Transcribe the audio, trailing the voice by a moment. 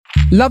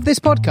Love this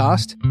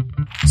podcast?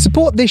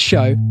 Support this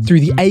show through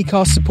the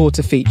Acast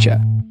supporter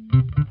feature.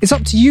 It's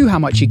up to you how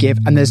much you give,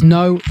 and there's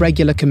no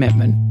regular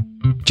commitment.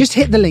 Just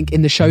hit the link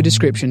in the show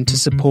description to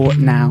support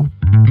now.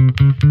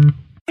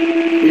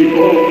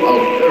 People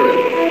of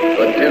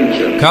Earth,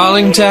 attention.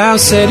 Calling Tau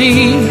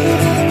City,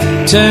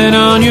 turn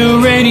on your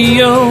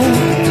radio.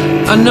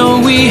 I know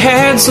we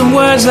had some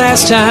words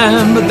last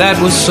time, but that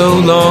was so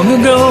long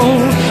ago.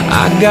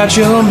 I got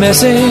your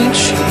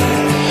message.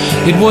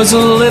 It was a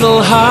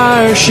little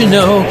harsh, you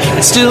know.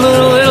 It's still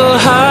a little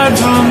hard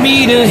for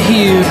me to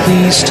hear.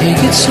 Please take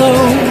it slow.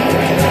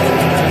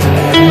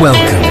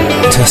 Welcome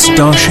to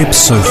StarShip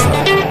Sofa,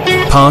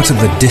 part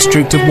of the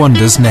District of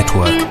Wonders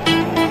network,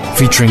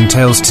 featuring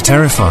tales to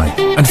terrify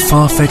and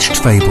far-fetched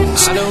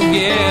fables.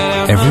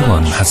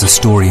 Everyone has a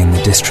story in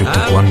the District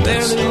of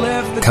Wonders.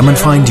 Come and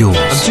find yours.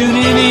 I'm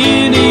tuning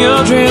in to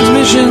your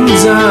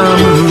transmissions. I'm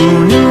a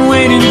moon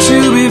waiting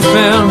to be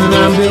found, and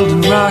I'm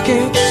building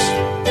rockets.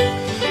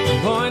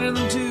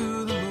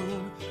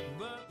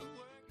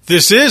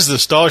 This is the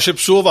StarShip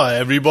Sofa.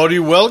 Everybody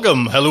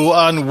welcome, hello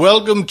and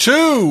welcome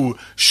to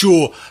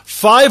show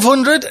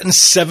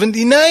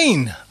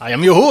 579. I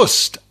am your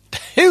host,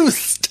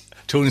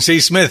 Tony C.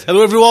 Smith.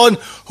 Hello everyone,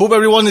 hope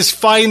everyone is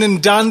fine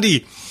and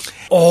dandy.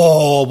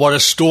 Oh, what a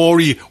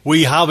story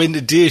we have in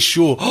today's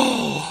show.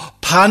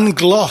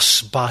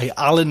 Pangloss by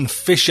Alan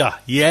Fisher.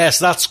 Yes,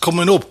 that's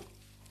coming up.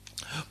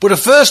 But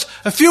first,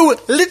 a few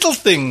little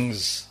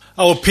things.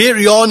 Our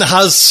Patreon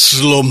has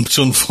slumped,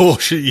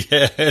 unfortunately.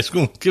 Yeah, it's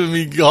giving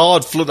me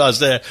hard flutters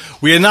there.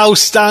 We are now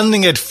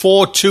standing at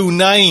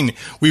 429.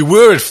 We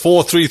were at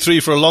 433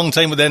 for a long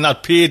time, but then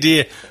that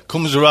payday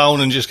comes around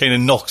and just kind of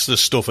knocks the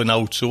stuffing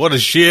out. So what a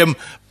shame.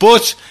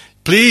 But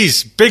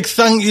please, big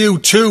thank you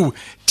to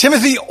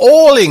Timothy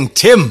Orling.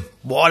 Tim,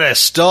 what a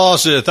star,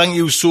 sir. Thank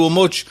you so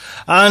much.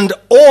 And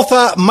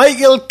author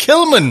Michael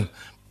Kilman.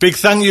 Big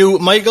thank you,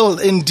 Michael,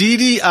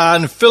 indeedy.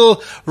 And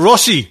Phil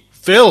Rossi.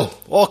 Phil,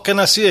 what can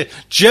I say?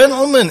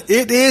 Gentlemen,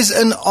 it is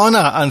an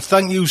honour, and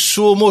thank you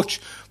so much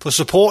for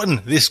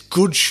supporting this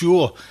good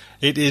show.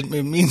 It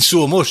means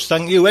so much.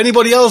 Thank you.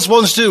 Anybody else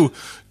wants to,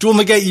 don't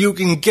forget you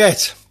can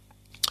get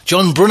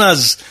John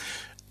Brunner's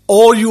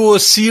audio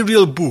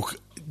serial book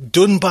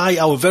done by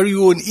our very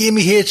own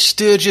Amy H.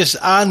 Sturgis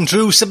and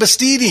Drew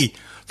Sebastini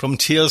from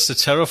Tales to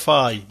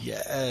Terrify.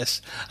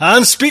 Yes.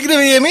 And speaking of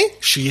Amy,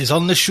 she is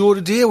on the show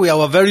today. We have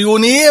our very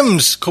own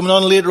Ames coming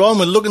on later on.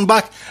 We're looking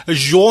back at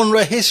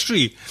genre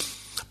history.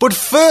 But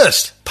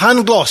first,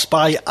 Pangloss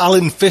by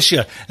Alan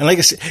Fisher. And like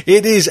I said,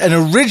 it is an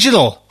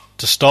original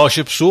to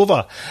StarShip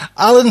Sofa.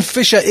 Alan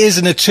Fisher is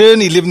an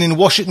attorney living in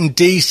Washington,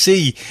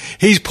 D.C.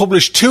 He's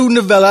published 2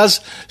 novellas,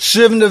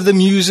 Servant of the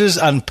Muses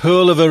and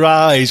Pearl of Her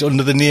Eyes,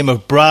 under the name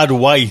of Brad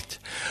White.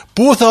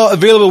 Both are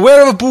available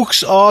wherever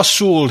books are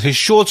sold. His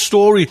short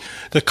story,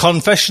 The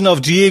Confession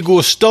of Diego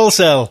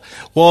Stolzel,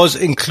 was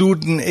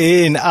included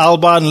in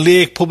Alban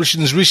Lake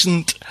Publishing's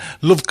recent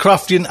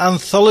Lovecraftian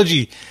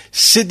anthology,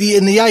 City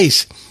in the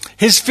Ice.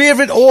 His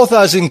favourite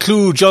authors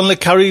include John le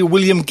Carré,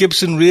 William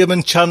Gibson,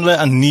 Raymond Chandler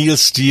and Neil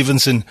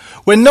Stevenson.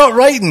 When not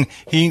writing,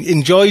 he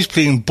enjoys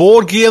playing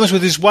board games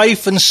with his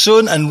wife and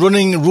son and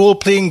running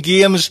role-playing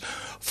games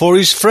for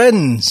his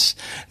friends.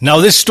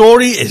 Now this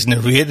story is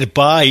narrated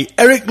by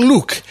Eric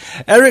Luke.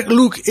 Eric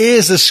Luke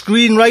is the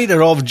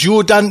screenwriter of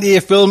Joe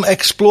Dante film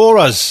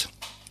Explorers,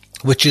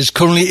 which is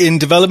currently in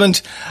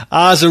development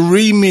as a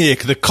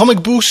remake. The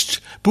comic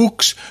books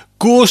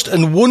Ghost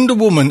and Wonder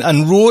Woman,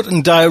 and wrote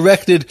and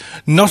directed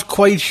Not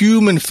Quite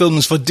Human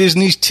films for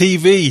Disney's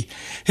TV.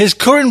 His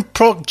current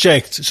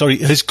project,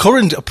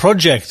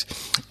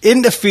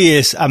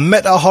 Interface, a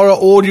meta-horror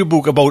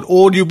audiobook about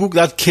audiobook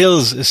that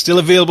kills, is still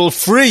available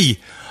free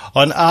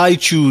on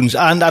iTunes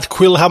and at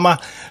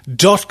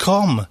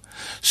quillhammer.com.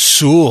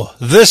 So,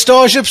 the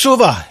StarShip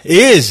Sofa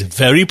is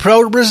very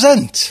proud to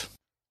present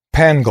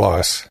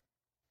Pangloss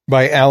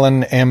by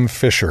Alan M.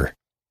 Fisher.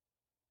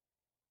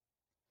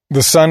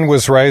 The sun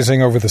was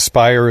rising over the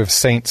spire of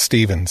St.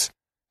 Stephen's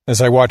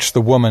as I watched the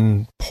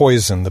woman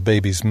poison the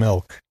baby's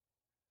milk.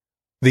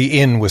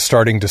 The inn was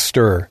starting to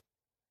stir.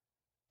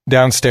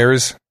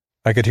 Downstairs,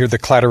 I could hear the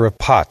clatter of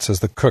pots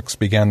as the cooks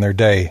began their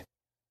day.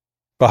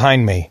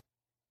 Behind me,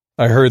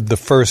 I heard the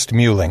first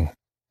mewling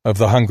of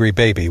the hungry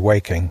baby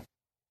waking.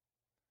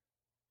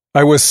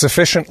 I was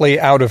sufficiently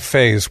out of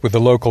phase with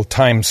the local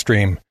time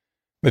stream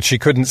that she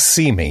couldn't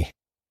see me.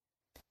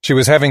 She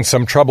was having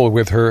some trouble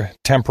with her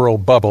temporal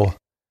bubble,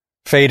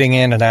 fading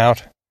in and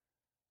out,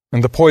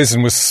 and the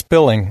poison was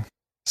spilling,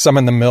 some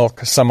in the milk,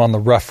 some on the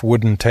rough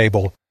wooden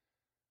table.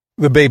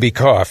 The baby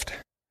coughed.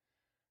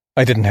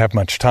 I didn't have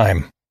much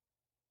time.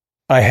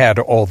 I had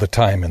all the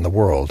time in the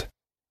world.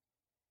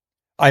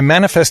 I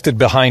manifested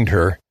behind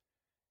her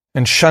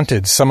and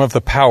shunted some of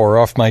the power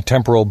off my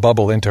temporal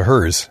bubble into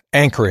hers,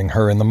 anchoring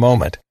her in the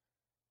moment.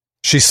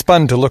 She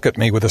spun to look at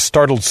me with a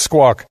startled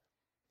squawk,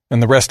 and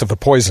the rest of the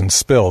poison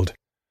spilled.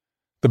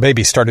 The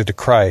baby started to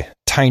cry,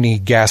 tiny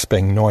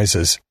gasping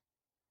noises.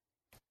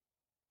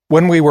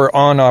 When we were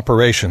on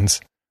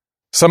operations,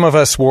 some of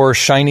us wore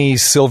shiny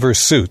silver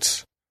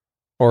suits,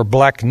 or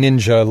black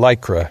ninja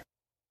lycra.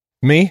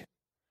 Me?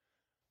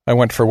 I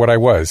went for what I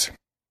was.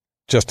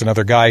 Just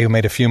another guy who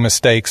made a few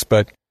mistakes,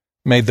 but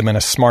made them in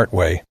a smart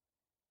way.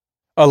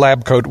 A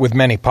lab coat with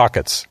many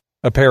pockets,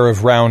 a pair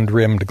of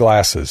round-rimmed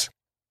glasses.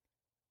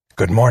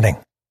 "Good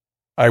morning,"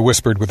 I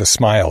whispered with a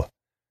smile.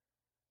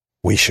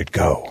 "We should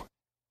go."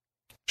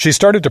 She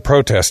started to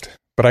protest,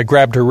 but I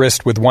grabbed her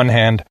wrist with one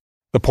hand,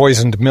 the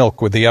poisoned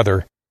milk with the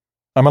other.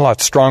 I'm a lot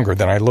stronger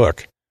than I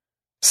look.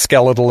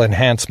 Skeletal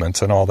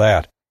enhancements and all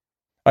that.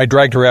 I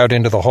dragged her out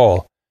into the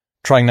hall,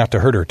 trying not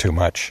to hurt her too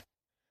much.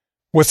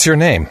 "What's your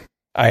name?"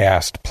 I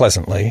asked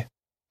pleasantly.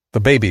 The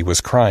baby was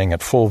crying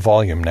at full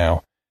volume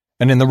now,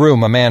 and in the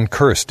room a man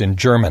cursed in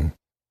German.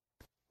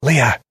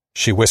 "Leah,"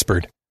 she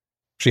whispered.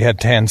 She had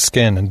tan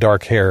skin and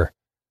dark hair,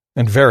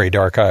 and very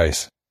dark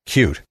eyes.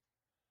 Cute.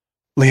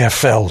 "Leah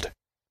Feld."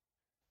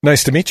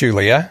 "Nice to meet you,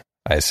 Leah,"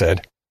 I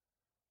said.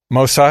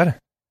 "Mossad?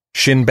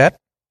 Shin Bet?"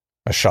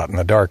 A shot in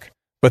the dark,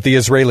 but the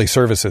Israeli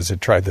services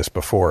had tried this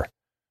before.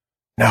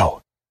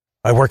 "No,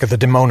 I work at the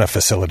Dimona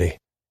facility."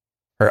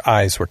 Her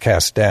eyes were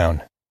cast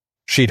down.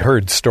 She'd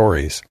heard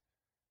stories.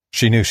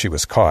 She knew she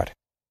was caught.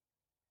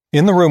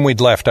 In the room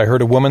we'd left, I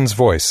heard a woman's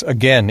voice,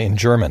 again in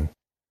German.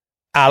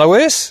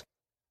 "Alois?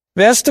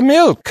 Where's the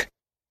milk?"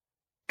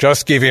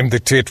 "Just give him the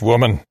tit,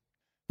 woman.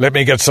 Let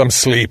me get some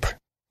sleep,"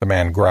 the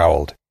man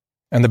growled,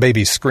 and the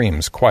baby's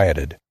screams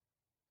quieted.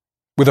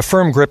 With a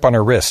firm grip on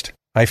her wrist,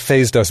 I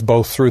phased us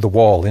both through the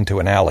wall into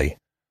an alley.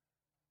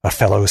 "A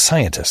fellow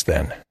scientist,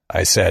 then,"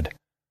 I said.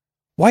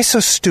 "Why so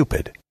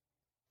stupid?"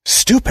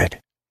 "Stupid?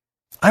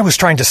 I was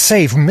trying to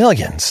save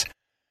millions.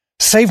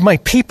 Save my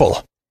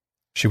people."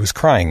 She was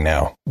crying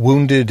now,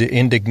 wounded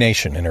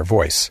indignation in her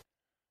voice.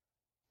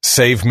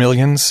 "Save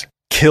millions?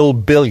 Kill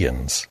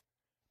billions.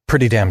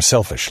 Pretty damn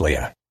selfish,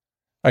 Leah."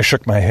 I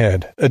shook my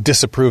head, a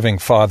disapproving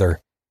father.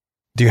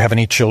 "Do you have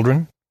any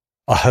children?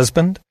 A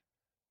husband?"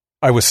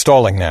 I was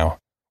stalling now,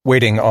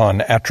 waiting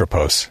on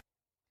Atropos.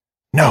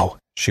 "No,"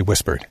 she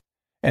whispered,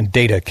 and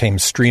data came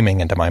streaming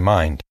into my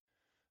mind.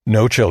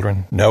 No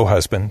children, no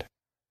husband,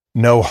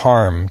 no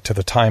harm to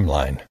the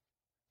timeline.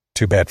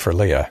 Too bad for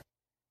Leah.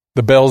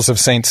 The bells of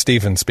St.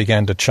 Stephen's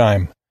began to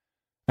chime,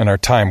 and our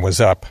time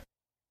was up.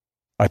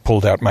 I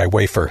pulled out my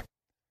wafer.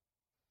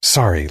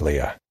 "Sorry,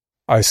 Leah,"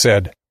 I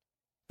said,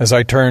 as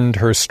I turned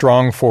her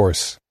strong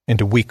force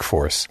into weak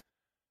force.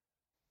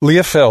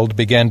 Leah Feld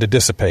began to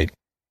dissipate,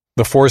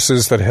 the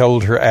forces that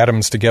held her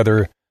atoms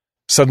together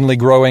suddenly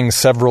growing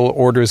several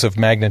orders of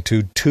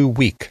magnitude too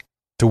weak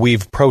to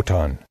weave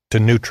proton to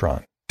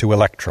neutron to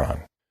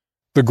electron.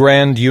 The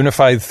grand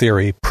unified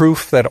theory,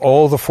 proof that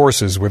all the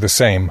forces were the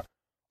same,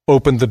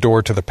 opened the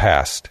door to the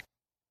past,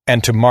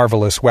 and to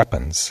marvelous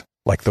weapons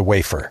like the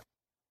wafer.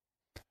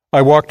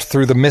 I walked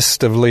through the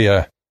mist of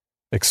Leah,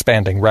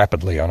 expanding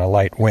rapidly on a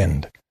light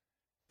wind,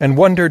 and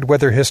wondered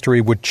whether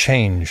history would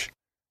change,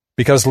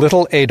 because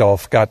little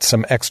Adolf got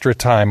some extra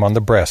time on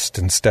the breast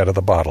instead of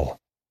the bottle.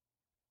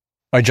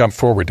 I jumped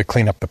forward to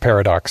clean up the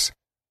paradox.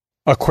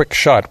 A quick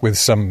shot with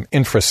some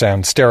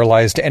infrasound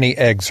sterilized any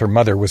eggs her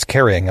mother was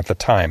carrying at the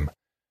time.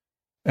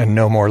 And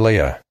no more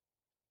Leah.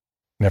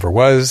 Never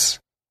was,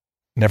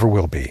 never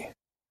will be.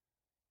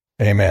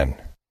 Amen.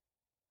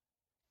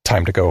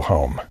 Time to go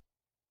home.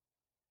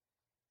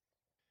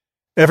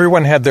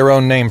 Everyone had their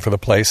own name for the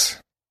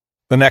place.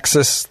 The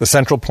Nexus, the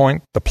Central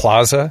Point, the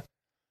Plaza.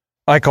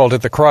 I called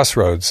it the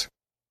Crossroads,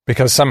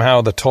 because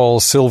somehow the tall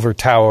silver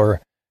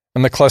tower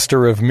and the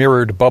cluster of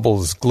mirrored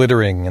bubbles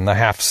glittering in the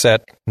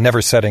half-set,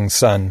 never-setting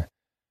sun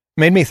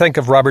made me think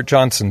of Robert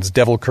Johnson's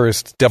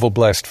devil-cursed,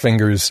 devil-blessed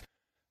fingers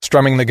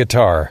strumming the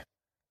guitar.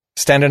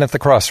 Standing at the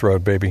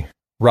crossroad, baby.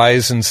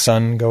 Rising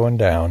sun going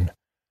down.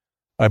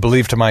 I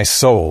believe to my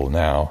soul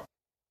now.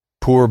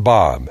 Poor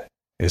Bob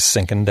is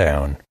sinking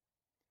down.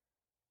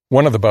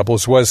 One of the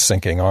bubbles was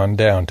sinking on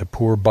down to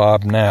poor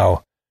Bob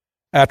now,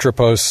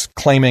 Atropos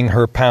claiming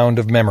her pound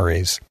of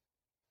memories.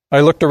 I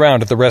looked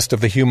around at the rest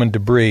of the human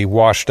debris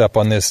washed up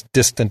on this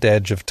distant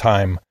edge of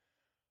time,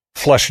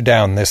 flushed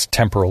down this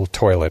temporal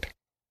toilet.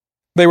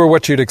 They were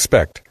what you'd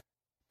expect,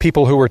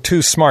 people who were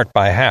too smart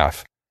by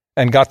half,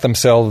 and got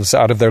themselves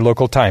out of their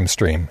local time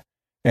stream,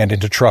 and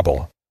into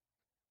trouble.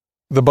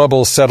 The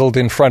bubble settled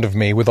in front of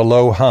me with a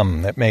low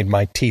hum that made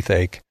my teeth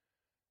ache.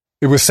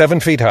 It was 7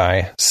 feet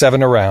high,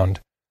 7 around,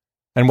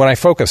 and when I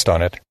focused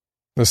on it,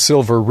 the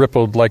silver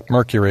rippled like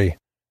mercury,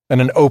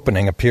 and an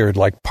opening appeared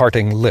like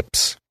parting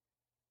lips.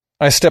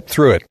 I stepped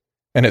through it,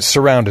 and it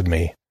surrounded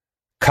me,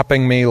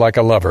 cupping me like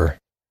a lover,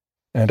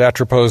 and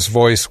Atropos'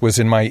 voice was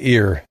in my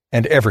ear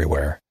and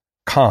everywhere,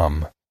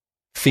 calm,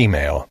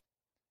 female.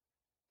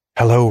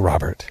 "Hello,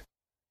 Robert.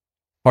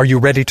 Are you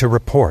ready to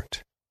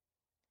report?"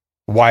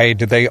 Why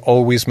did they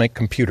always make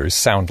computers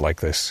sound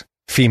like this?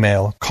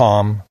 Female,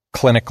 calm,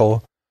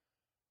 clinical.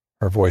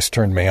 Her voice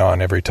turned me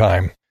on every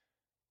time.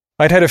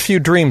 I'd had a few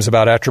dreams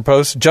about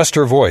Atropos, just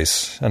her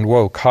voice, and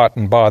woke hot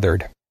and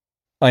bothered.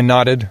 I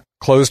nodded,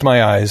 closed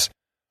my eyes,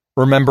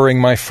 remembering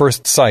my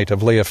first sight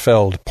of Leah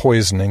Feld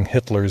poisoning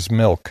Hitler's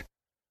milk.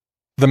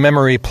 The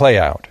memory play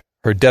out,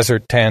 her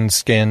desert-tanned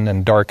skin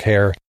and dark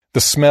hair,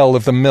 the smell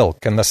of the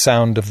milk and the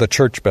sound of the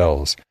church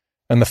bells,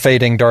 and the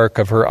fading dark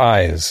of her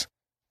eyes,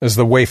 as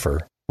the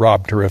wafer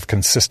robbed her of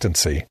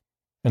consistency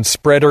and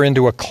spread her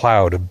into a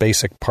cloud of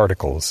basic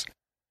particles.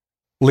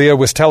 Leah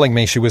was telling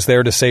me she was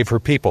there to save her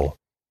people,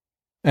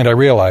 and I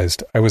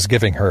realized I was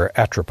giving her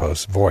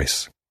Atropos'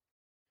 voice.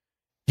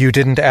 "You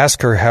didn't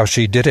ask her how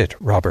she did it,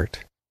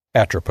 Robert,"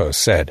 Atropos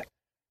said.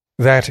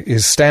 "That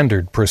is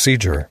standard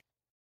procedure."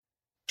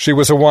 "She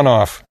was a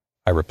one-off,"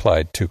 I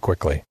replied too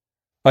quickly.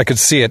 I could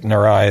see it in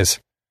her eyes.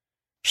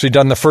 She'd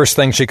done the first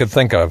thing she could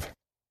think of.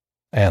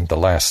 And the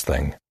last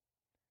thing.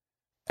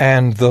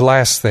 "And the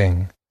last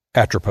thing,"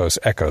 Atropos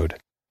echoed,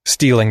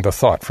 stealing the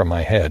thought from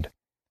my head.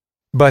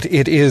 "But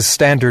it is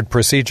standard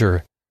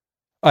procedure.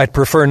 I'd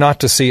prefer not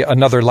to see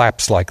another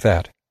lapse like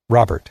that,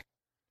 Robert."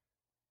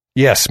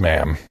 "Yes,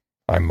 ma'am,"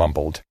 I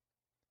mumbled.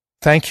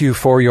 "Thank you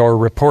for your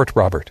report,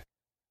 Robert.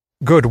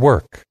 Good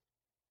work."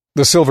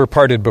 The silver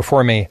parted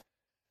before me,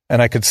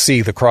 and I could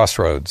see the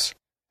crossroads,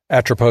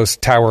 Atropos'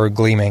 tower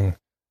gleaming,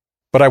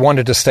 but I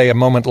wanted to stay a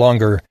moment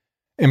longer,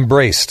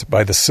 embraced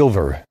by the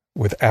silver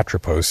with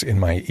Atropos in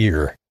my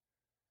ear.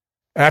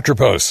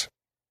 "Atropos,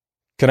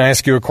 can I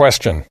ask you a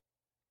question?"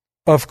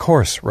 "Of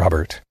course,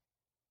 Robert."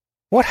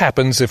 "What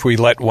happens if we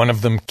let one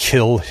of them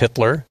kill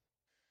Hitler?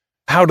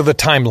 How do the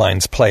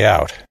timelines play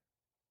out?"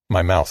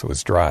 My mouth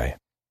was dry.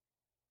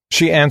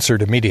 She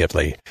answered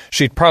immediately.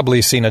 She'd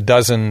probably seen a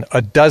dozen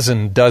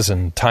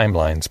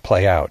timelines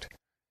play out.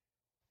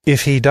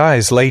 "If he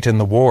dies late in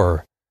the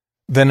war,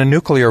 then a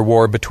nuclear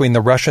war between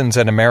the Russians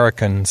and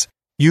Americans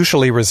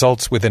usually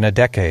results within a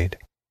decade.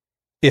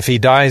 If he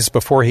dies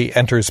before he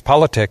enters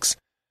politics,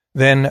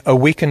 then a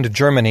weakened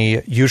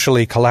Germany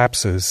usually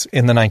collapses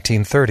in the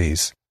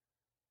 1930s.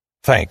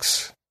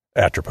 "Thanks,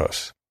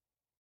 Atropos."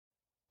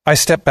 I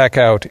stepped back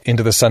out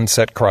into the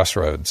sunset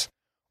crossroads,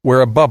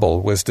 where a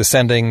bubble was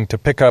descending to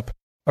pick up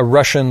a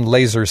Russian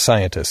laser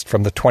scientist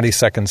from the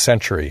 22nd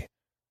century,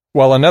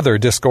 while another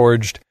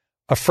disgorged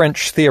a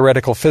French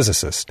theoretical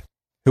physicist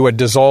who had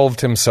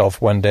dissolved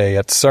himself one day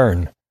at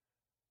CERN.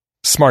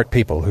 Smart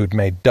people who'd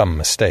made dumb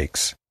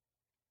mistakes.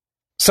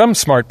 Some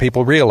smart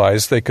people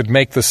realized they could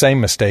make the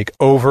same mistake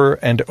over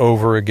and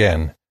over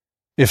again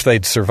if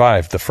they'd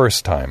survived the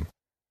first time.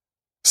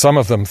 Some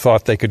of them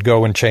thought they could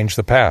go and change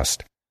the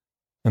past,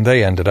 and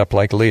they ended up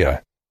like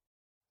Leah.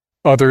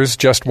 Others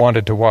just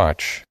wanted to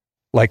watch,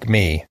 like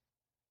me,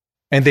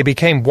 and they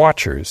became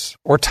watchers,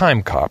 or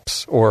time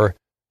cops, or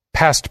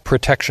past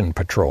protection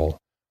patrol,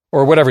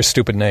 or whatever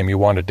stupid name you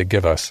wanted to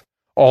give us.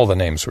 All the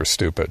names were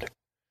stupid.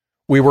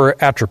 We were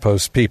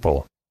Atropos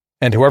people,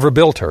 and whoever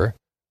built her,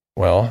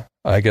 well,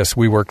 I guess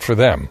we worked for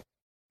them.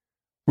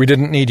 We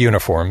didn't need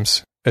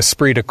uniforms,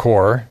 esprit de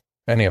corps,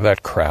 any of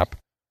that crap.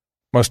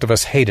 Most of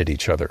us hated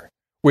each other,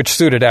 which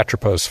suited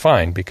Atropos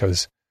fine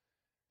because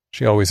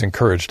she always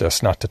encouraged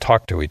us not to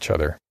talk to each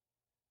other.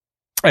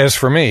 As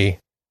for me,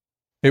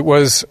 it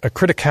was a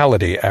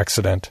criticality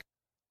accident.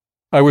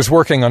 I was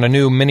working on a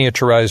new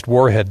miniaturized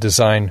warhead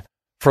design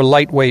for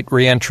lightweight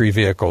re-entry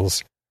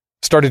vehicles,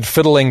 started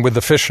fiddling with the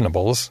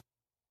fissionables,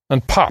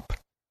 and pop!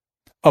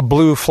 A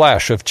blue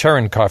flash of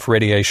Cherenkov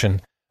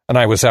radiation, and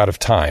I was out of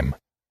time.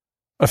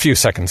 A few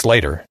seconds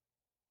later,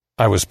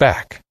 I was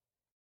back.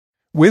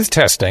 With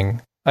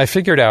testing, I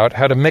figured out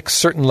how to mix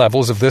certain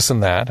levels of this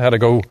and that, how to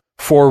go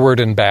forward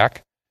and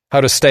back,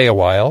 how to stay a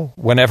while,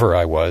 whenever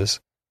I was.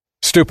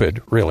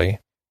 Stupid, really,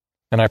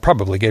 and I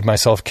probably gave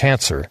myself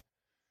cancer.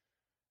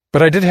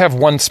 But I did have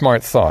one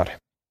smart thought.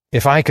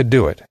 If I could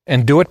do it,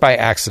 and do it by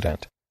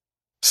accident,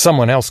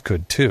 someone else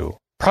could too,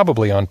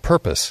 probably on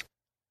purpose.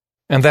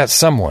 And that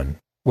someone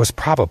was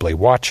probably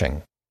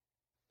watching.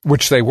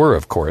 Which they were,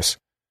 of course.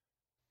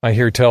 I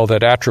hear tell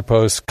that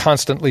Atropos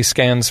constantly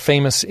scans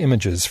famous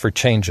images for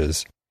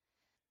changes.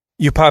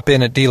 You pop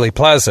in at Dealey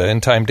Plaza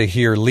in time to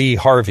hear Lee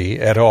Harvey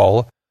et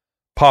al.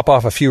 Pop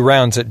off a few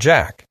rounds at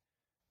Jack.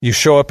 You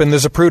show up in the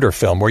Zapruder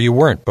film where you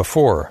weren't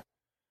before.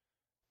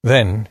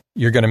 Then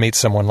you're going to meet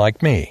someone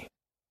like me.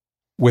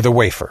 With a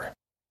wafer.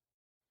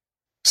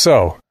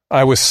 So,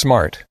 I was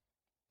smart.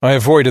 I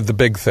avoided the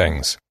big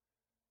things.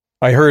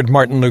 I heard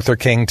Martin Luther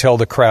King tell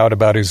the crowd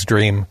about his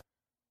dream,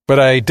 but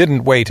I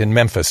didn't wait in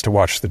Memphis to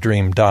watch the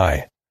dream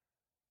die.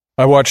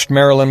 I watched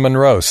Marilyn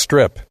Monroe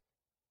strip,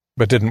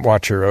 but didn't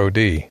watch her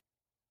OD.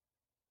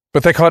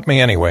 But they caught me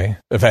anyway,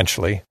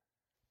 eventually.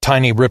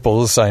 Tiny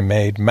ripples I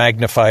made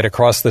magnified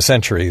across the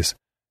centuries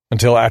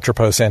until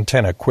Atropos'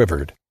 antenna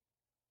quivered.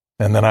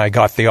 And then I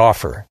got the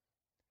offer.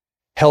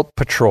 Help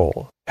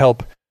patrol,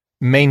 help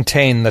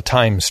maintain the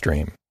time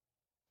stream,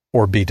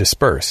 or be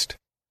dispersed.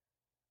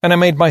 And I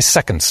made my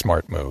second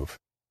smart move.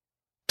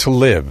 To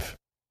live,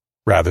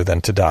 rather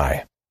than to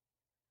die.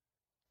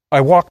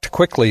 I walked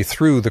quickly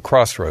through the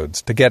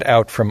crossroads to get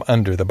out from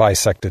under the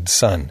bisected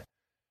sun.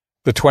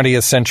 The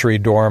 20th century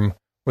dorm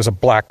was a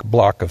black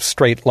block of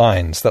straight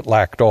lines that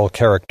lacked all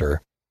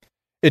character.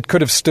 It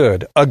could have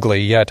stood,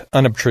 ugly yet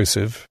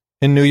unobtrusive,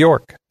 in New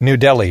York, New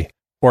Delhi,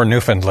 or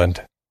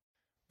Newfoundland,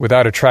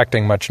 without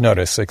attracting much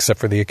notice except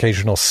for the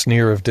occasional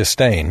sneer of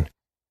disdain.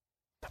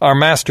 Our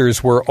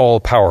masters were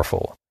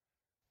all-powerful.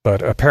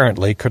 but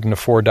apparently couldn't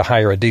afford to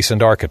hire a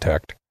decent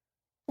architect.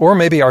 Or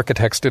maybe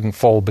architects didn't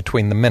fall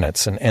between the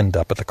minutes and end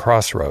up at the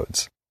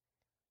crossroads.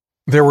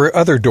 There were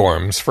other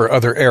dorms for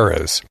other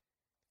eras.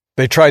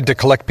 They tried to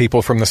collect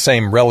people from the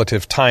same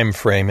relative time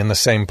frame in the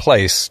same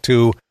place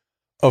to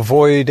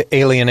avoid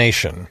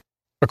alienation,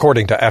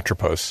 according to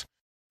Atropos,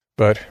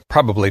 but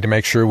probably to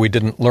make sure we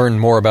didn't learn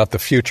more about the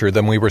future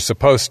than we were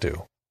supposed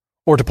to,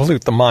 or to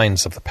pollute the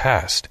minds of the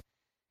past.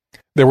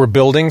 There were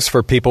buildings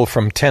for people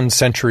from 10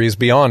 centuries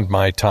beyond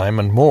my time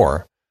and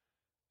more,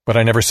 but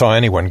I never saw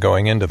anyone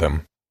going into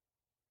them.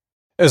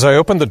 As I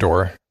opened the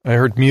door, I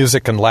heard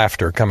music and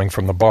laughter coming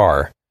from the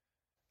bar.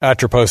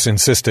 Atropos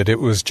insisted it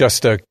was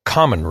just a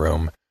common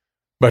room,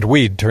 but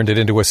we'd turned it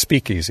into a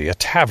speakeasy, a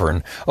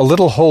tavern, a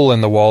little hole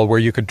in the wall where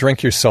you could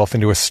drink yourself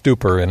into a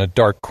stupor in a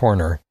dark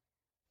corner.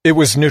 It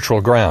was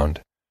neutral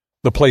ground,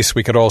 the place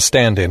we could all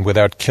stand in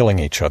without killing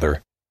each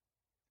other.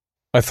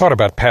 I thought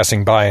about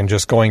passing by and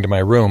just going to my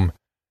room,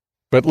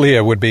 but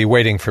Leah would be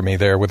waiting for me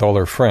there with all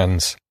her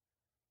friends.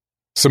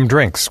 Some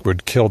drinks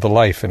would kill the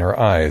life in her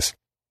eyes.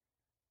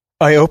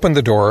 I opened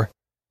the door,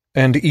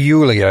 and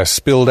Iulia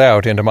spilled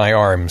out into my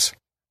arms.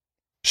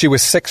 She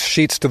was 6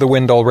 sheets to the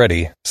wind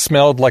already,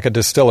 smelled like a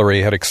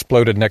distillery had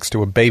exploded next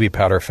to a baby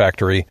powder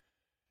factory,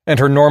 and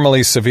her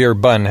normally severe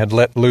bun had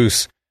let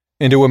loose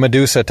into a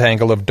Medusa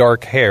tangle of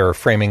dark hair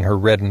framing her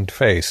reddened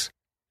face.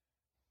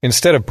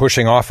 Instead of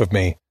pushing off of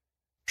me,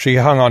 she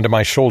hung onto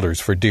my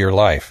shoulders for dear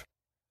life.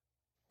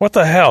 "What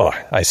the hell?"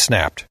 I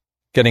snapped,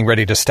 getting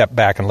ready to step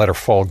back and let her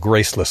fall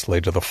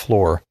gracelessly to the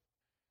floor.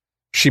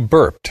 She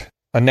burped,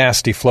 a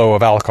nasty flow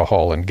of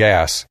alcohol and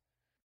gas.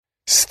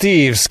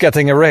 "Steve's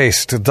getting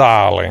erased,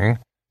 darling,"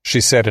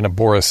 she said in a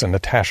Boris and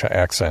Natasha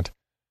accent.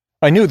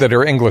 I knew that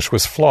her English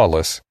was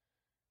flawless.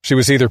 She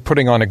was either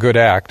putting on a good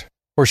act,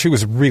 or she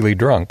was really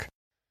drunk.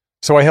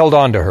 So I held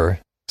on to her,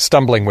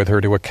 stumbling with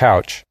her to a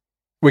couch.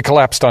 We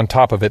collapsed on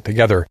top of it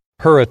together,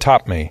 her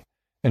atop me,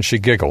 and she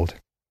giggled.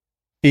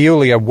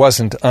 Iulia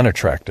wasn't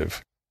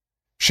unattractive.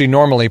 She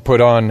normally put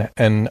on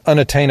an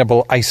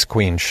unattainable ice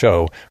queen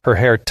show, her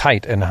hair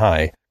tight and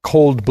high,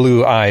 cold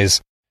blue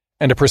eyes,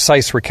 and a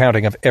precise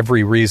recounting of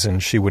every reason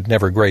she would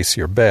never grace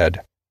your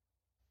bed.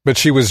 But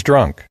she was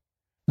drunk,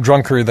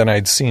 drunker than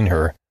I'd seen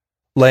her,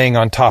 laying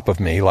on top of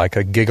me like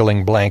a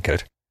giggling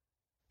blanket.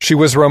 She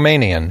was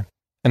Romanian,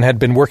 and had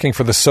been working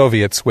for the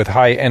Soviets with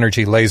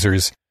high-energy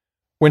lasers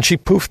when she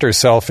poofed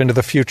herself into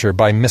the future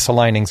by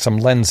misaligning some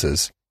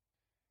lenses.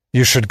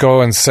 "You should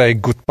go and say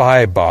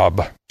goodbye,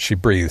 Bob," she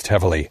breathed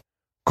heavily.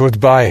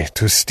 "Goodbye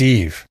to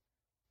Steve.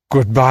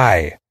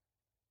 Goodbye."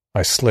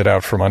 I slid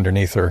out from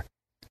underneath her.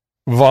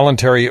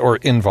 "Voluntary or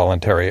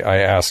involuntary?" I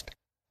asked.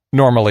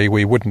 Normally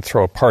we wouldn't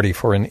throw a party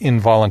for an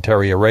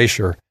involuntary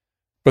erasure,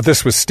 but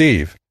this was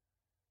Steve,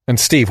 and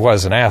Steve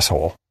was an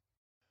asshole.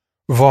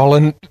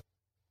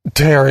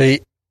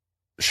 "Voluntary,"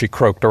 she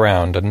croaked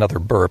around, another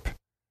burp.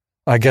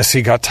 "I guess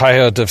he got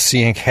tired of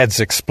seeing heads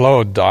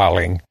explode,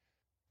 darling."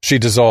 She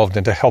dissolved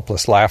into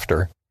helpless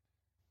laughter.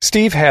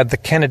 Steve had the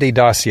Kennedy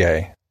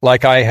dossier,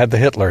 like I had the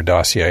Hitler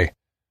dossier.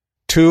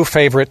 2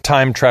 favorite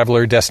time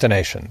traveler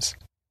destinations,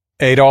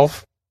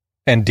 Adolf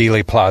and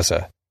Dealey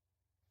Plaza.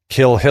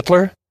 Kill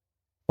Hitler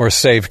or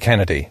save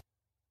Kennedy?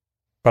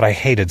 But I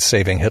hated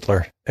saving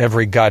Hitler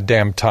every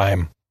goddamn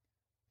time.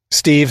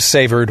 Steve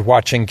savored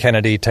watching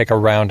Kennedy take a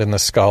round in the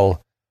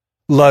skull,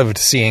 loved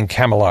seeing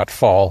Camelot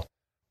fall,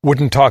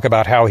 wouldn't talk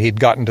about how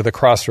he'd gotten to the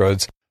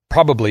crossroads,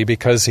 probably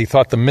because he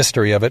thought the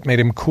mystery of it made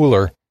him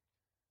cooler.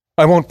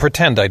 I won't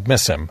pretend I'd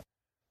miss him,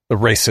 the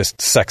racist,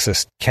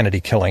 sexist,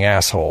 Kennedy-killing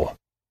asshole.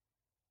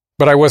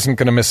 But I wasn't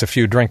going to miss a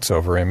few drinks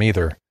over him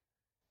either.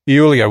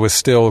 Iulia was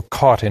still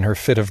caught in her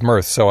fit of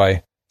mirth, so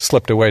I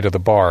slipped away to the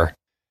bar.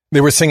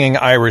 They were singing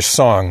Irish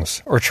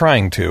songs, or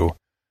trying to,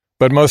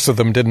 but most of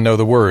them didn't know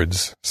the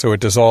words, so it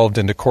dissolved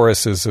into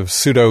choruses of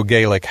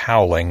pseudo-Gaelic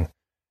howling.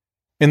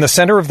 In the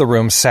center of the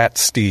room sat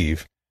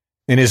Steve,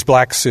 in his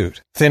black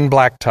suit, thin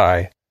black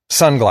tie,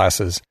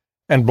 sunglasses,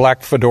 and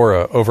black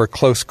fedora over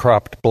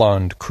close-cropped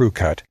blonde crew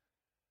cut.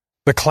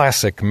 The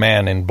classic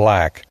man in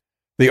black,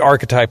 the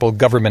archetypal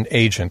government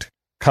agent,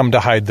 come to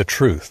hide the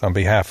truth on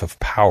behalf of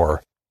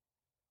power.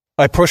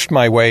 I pushed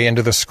my way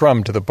into the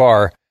scrum to the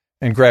bar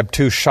and grabbed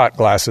 2 shot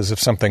glasses of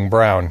something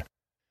brown.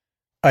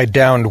 I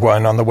downed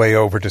one on the way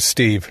over to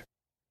Steve.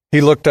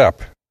 He looked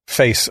up,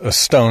 face a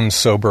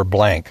stone-sober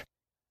blank.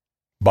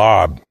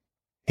 "Bob,"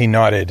 he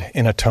nodded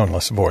in a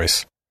toneless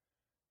voice.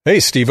 "Hey,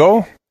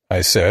 Steve-O,"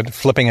 I said,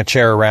 flipping a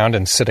chair around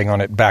and sitting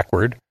on it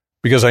backward,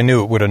 because I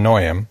knew it would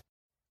annoy him.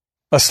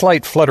 A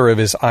slight flutter of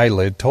his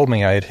eyelid told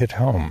me I had hit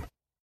home.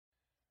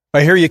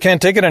 "I hear you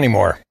can't take it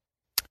anymore.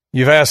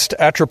 You've asked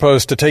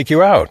Atropos to take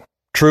you out.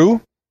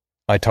 True?"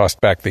 I tossed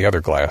back the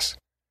other glass.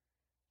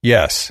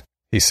 "Yes,"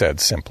 he said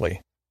simply.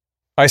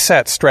 I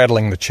sat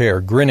straddling the chair,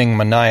 grinning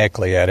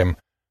maniacally at him,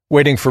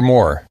 waiting for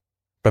more,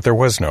 but there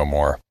was no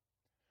more.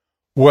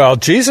 "Well,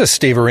 Jesus,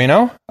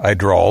 Steverino," I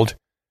drawled.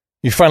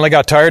 "You finally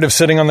got tired of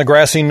sitting on the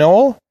grassy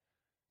knoll?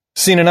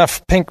 Seen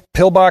enough pink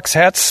pillbox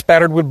hats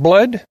spattered with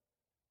blood?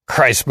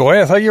 Christ,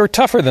 boy, I thought you were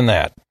tougher than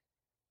that."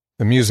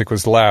 The music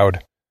was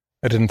loud.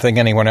 I didn't think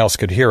anyone else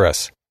could hear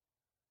us.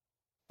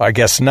 I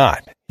guess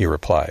not, he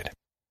replied.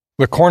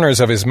 The corners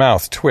of his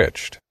mouth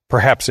twitched,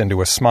 perhaps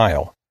into a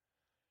smile.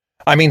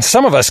 I mean,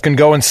 some of us can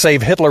go and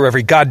save Hitler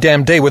every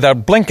goddamn day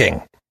without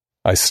blinking,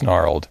 I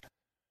snarled.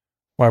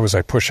 Why was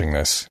I pushing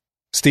this?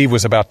 Steve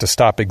was about to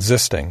stop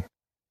existing.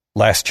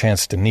 Last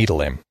chance to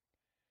needle him.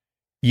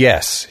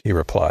 Yes, he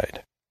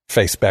replied,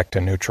 face back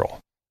to neutral.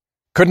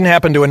 Couldn't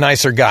happen to a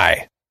nicer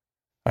guy.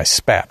 I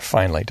spat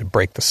finally to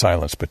break the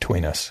silence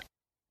between us.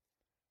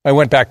 I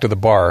went back to the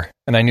bar,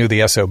 and I knew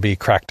the SOB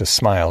cracked a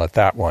smile at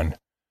that one.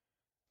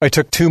 I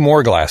took 2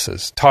 more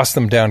glasses, tossed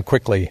them down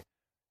quickly,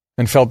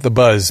 and felt the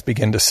buzz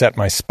begin to set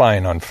my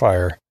spine on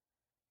fire.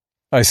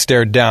 I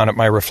stared down at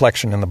my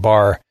reflection in the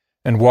bar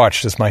and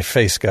watched as my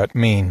face got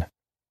mean.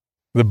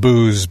 The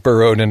booze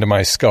burrowed into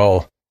my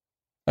skull.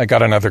 I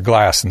got another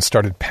glass and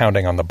started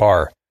pounding on the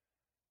bar.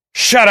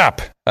 Shut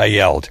up, I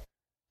yelled.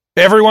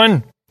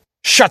 Everyone,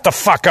 shut the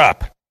fuck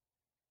up!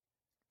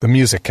 The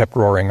music kept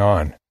roaring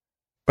on,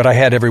 but I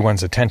had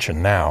everyone's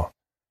attention now.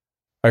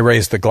 I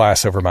raised the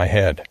glass over my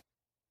head.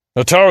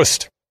 A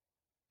toast!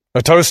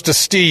 A toast to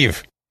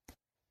Steve,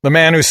 the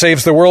man who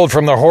saves the world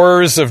from the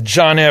horrors of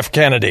John F.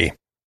 Kennedy.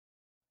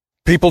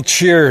 People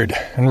cheered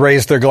and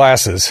raised their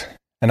glasses,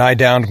 and I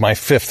downed my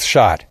 5th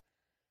shot.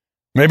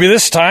 Maybe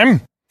this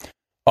time,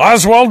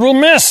 Oswald will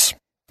miss,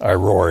 I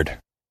roared.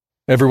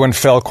 Everyone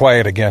fell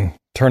quiet again,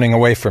 turning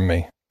away from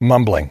me,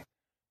 mumbling.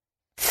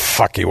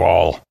 Fuck you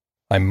all,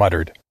 I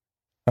muttered,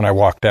 and I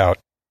walked out.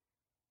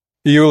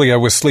 Yulia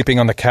was sleeping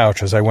on the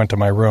couch as I went to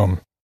my room.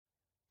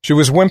 She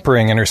was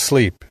whimpering in her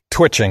sleep,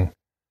 twitching.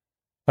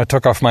 I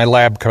took off my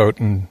lab coat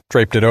and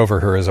draped it over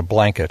her as a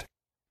blanket.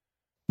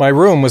 My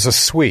room was a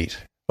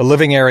suite, a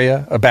living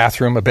area, a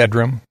bathroom, a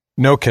bedroom,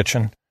 no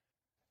kitchen.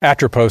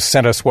 Atropos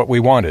sent us what we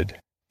wanted,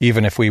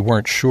 even if we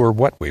weren't sure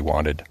what we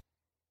wanted.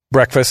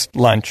 Breakfast,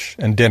 lunch,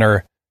 and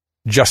dinner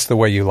just the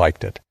way you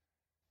liked it.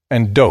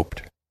 And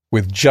doped,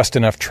 with just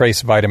enough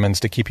trace vitamins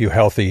to keep you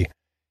healthy,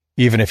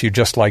 even if you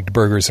just liked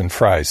burgers and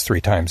fries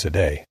 3 times a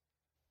day.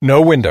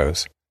 No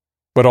windows,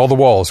 but all the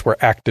walls were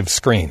active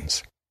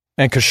screens,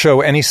 and could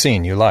show any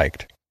scene you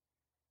liked.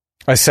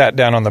 I sat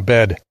down on the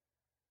bed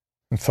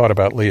and thought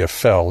about Leah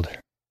Feld.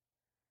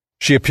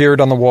 She appeared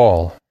on the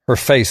wall, her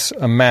face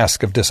a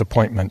mask of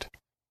disappointment,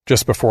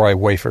 just before I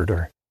wafered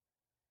her.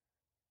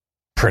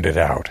 Print it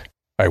out,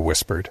 I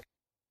whispered,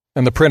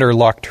 and the printer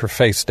locked her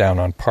face down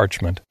on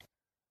parchment.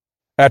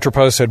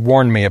 Atropos had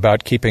warned me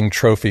about keeping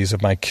trophies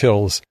of my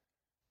kills,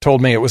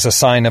 told me it was a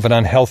sign of an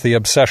unhealthy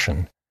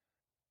obsession.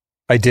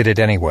 I did it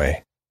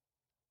anyway.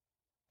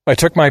 I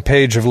took my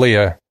page of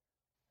Leah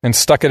and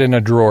stuck it in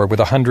a drawer with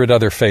 100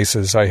 other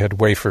faces I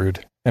had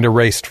wafered and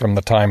erased from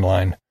the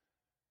timeline.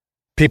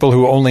 People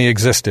who only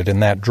existed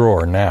in that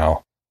drawer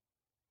now.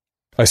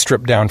 I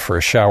stripped down for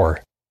a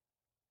shower.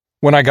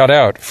 When I got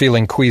out,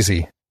 feeling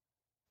queasy,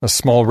 a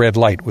small red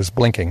light was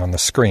blinking on the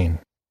screen.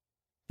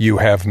 You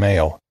have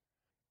mail.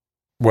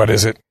 What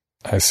is it?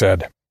 I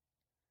said.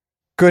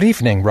 Good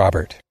evening,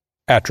 Robert,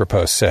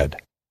 Atropos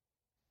said.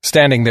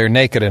 Standing there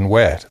naked and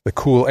wet, the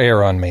cool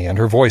air on me and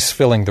her voice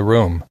filling the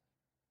room.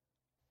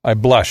 I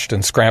blushed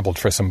and scrambled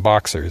for some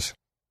boxers.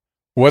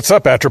 What's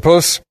up,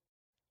 Atropos?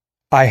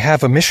 I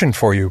have a mission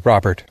for you,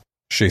 Robert,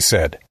 she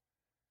said.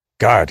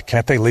 God,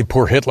 can't they leave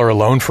poor Hitler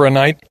alone for a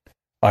night?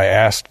 I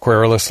asked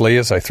querulously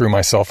as I threw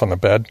myself on the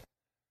bed.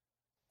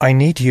 I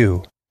need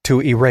you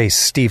to erase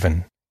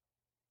Stephen.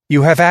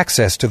 You have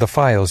access to the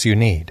files you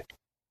need.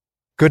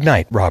 Good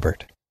night,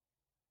 Robert.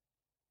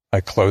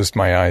 I closed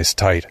my eyes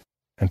tight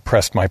and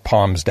pressed my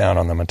palms down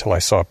on them until I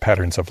saw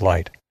patterns of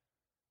light.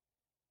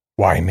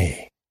 Why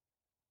me?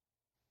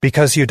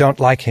 Because you don't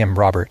like him,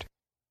 Robert.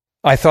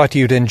 I thought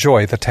you'd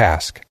enjoy the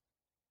task.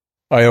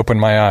 I opened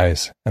my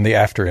eyes, and the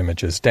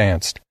after-images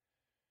danced.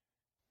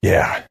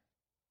 Yeah,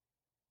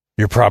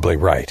 you're probably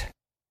right.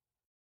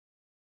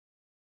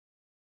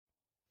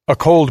 A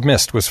cold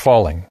mist was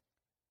falling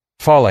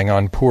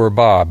on poor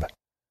Bob,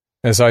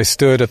 as I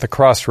stood at the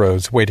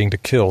crossroads waiting to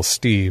kill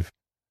Steve.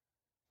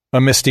 A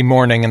misty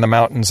morning in the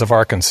mountains of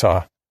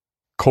Arkansas.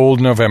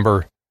 Cold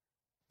November,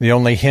 the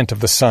only hint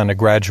of the sun a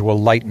gradual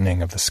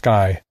lightening of the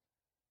sky.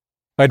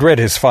 I'd read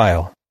his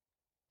file.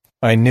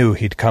 I knew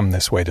he'd come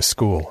this way to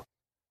school.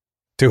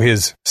 To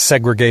his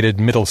segregated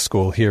middle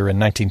school here in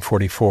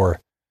 1944.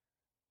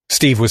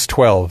 Steve was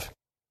 12.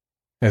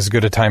 As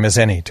good a time as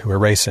any to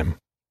erase him.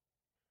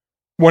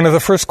 One of the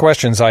first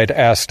questions I'd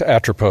asked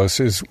Atropos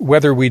is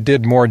whether we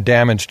did more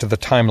damage to the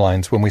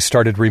timelines when we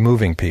started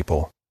removing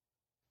people.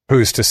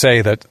 Who's to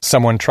say that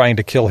someone trying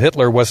to kill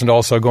Hitler wasn't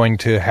also going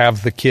to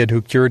have the kid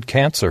who cured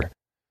cancer?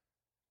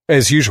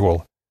 As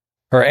usual,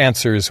 her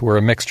answers were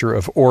a mixture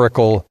of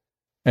oracle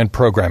and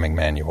programming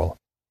manual.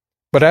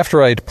 But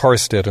after I'd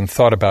parsed it and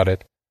thought about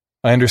it,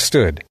 I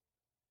understood.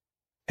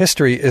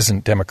 History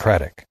isn't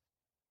democratic.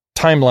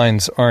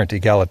 Timelines aren't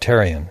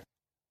egalitarian.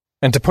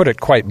 And to put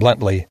it quite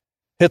bluntly,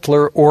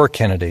 Hitler or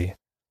Kennedy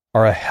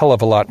are a hell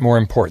of a lot more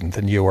important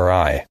than you or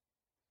I.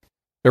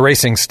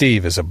 Erasing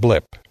Steve is a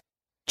blip.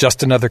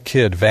 Just another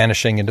kid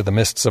vanishing into the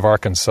mists of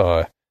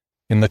Arkansas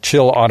in the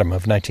chill autumn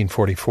of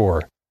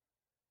 1944.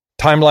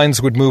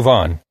 Timelines would move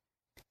on.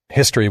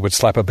 History would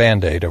slap a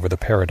Band-Aid over the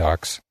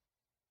paradox.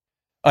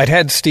 I'd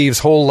had Steve's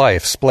whole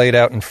life splayed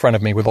out in front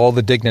of me with all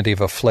the dignity of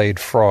a flayed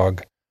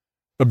frog.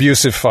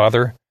 Abusive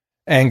father,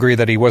 angry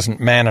that he wasn't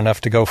man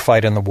enough to go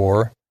fight in the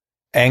war,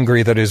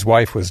 angry that his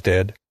wife was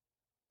dead.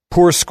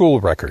 Poor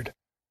school record.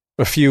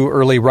 A few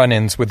early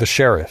run-ins with the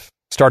sheriff,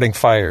 starting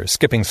fires,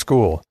 skipping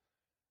school.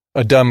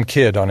 A dumb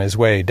kid on his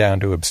way down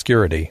to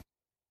obscurity.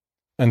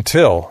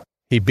 Until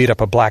he beat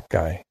up a black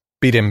guy,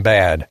 beat him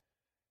bad,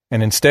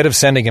 and instead of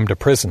sending him to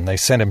prison, they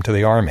sent him to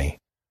the army.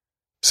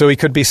 So he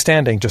could be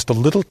standing just a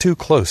little too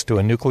close to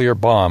a nuclear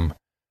bomb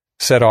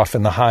set off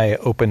in the high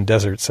open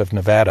deserts of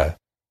Nevada.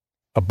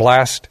 A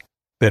blast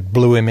that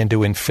blew him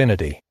into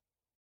infinity.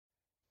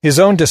 His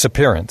own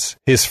disappearance,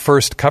 his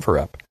first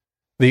cover-up,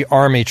 the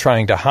army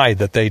trying to hide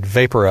that they'd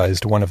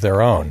vaporized one of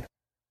their own.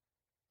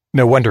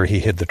 No wonder he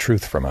hid the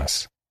truth from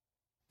us.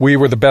 We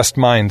were the best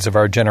minds of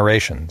our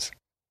generations,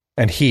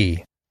 and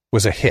he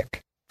was a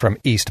hick from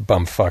East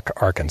Bumfuck,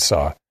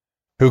 Arkansas,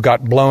 who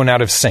got blown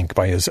out of sync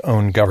by his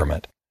own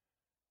government.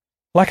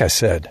 Like I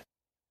said,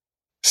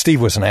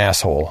 Steve was an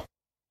asshole.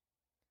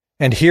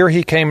 And here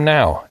he came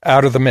now,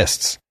 out of the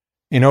mists,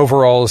 in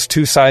overalls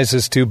 2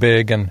 sizes too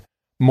big and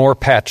more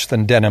patch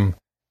than denim,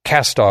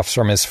 cast-offs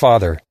from his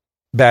father,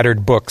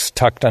 battered books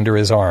tucked under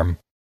his arm.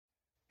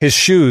 His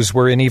shoes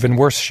were in even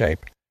worse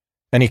shape,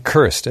 and he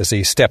cursed as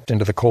he stepped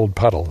into the cold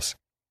puddles.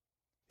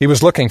 He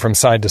was looking from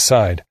side to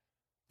side,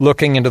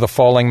 looking into the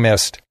falling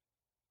mist,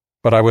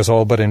 but I was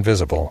all but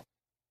invisible.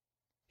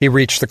 He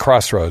reached the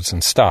crossroads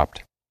and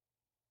stopped.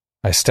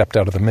 I stepped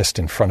out of the mist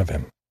in front of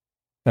him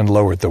and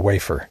lowered the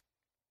wafer.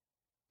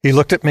 He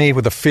looked at me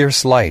with a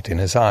fierce light in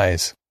his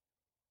eyes.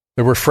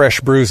 There were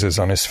fresh bruises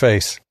on his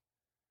face.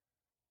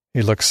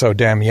 He looked so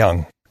damn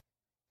young,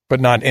 but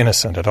not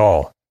innocent at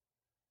all.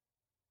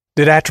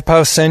 "Did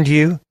Atropos send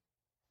you?"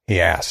 he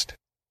asked.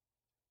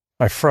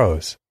 I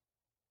froze,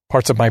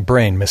 parts of my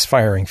brain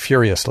misfiring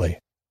furiously.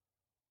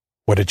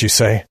 "What did you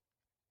say?"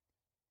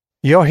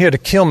 "You're here to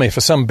kill me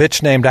for some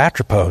bitch named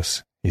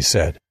Atropos," he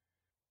said.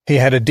 He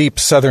had a deep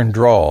southern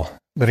drawl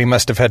that he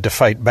must have had to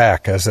fight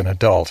back as an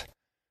adult.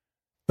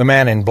 The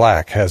man in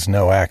black has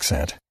no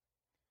accent.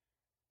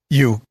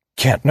 "You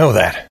can't know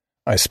that,"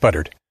 I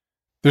sputtered.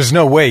 "There's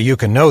no way you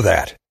can know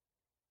that."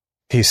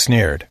 He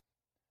sneered.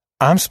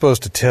 "I'm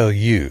supposed to tell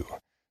you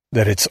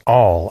that it's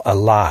all a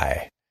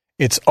lie.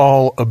 It's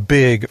all a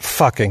big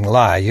fucking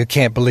lie. You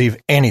can't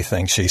believe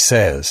anything she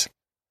says."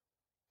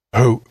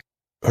 Who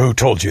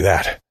told you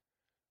that?"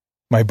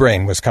 My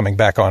brain was coming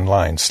back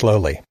online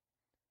slowly.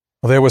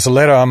 "Well, there was a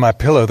letter on my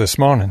pillow this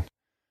morning.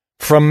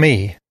 From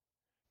me.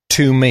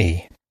 To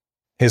me."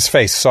 His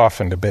face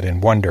softened a bit in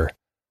wonder.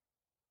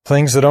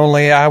 "Things that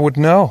only I would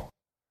know.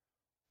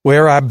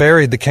 Where I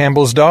buried the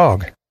Campbell's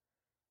dog.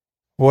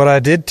 What I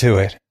did to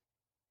it.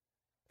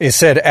 It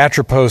said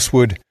Atropos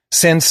would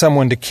send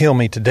someone to kill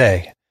me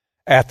today,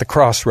 at the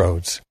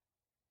crossroads."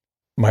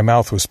 My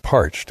mouth was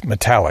parched,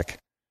 metallic,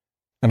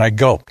 and I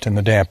gulped in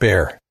the damp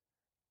air.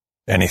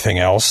 "Anything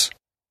else?"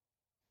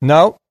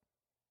 "No."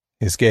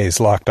 His gaze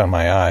locked on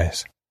my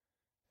eyes,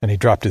 and he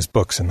dropped his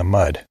books in the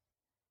mud.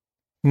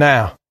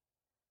 "Now,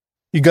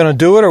 you gonna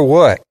do it or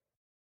what?"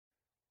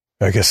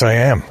 "I guess I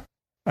am,"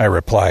 I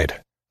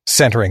replied,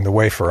 centering the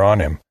wafer on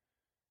him.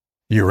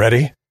 "You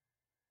ready?"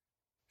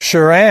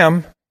 "Sure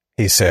am,"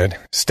 he said,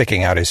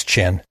 sticking out his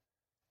chin.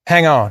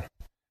 "Hang on.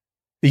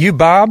 Are you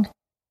Bob?"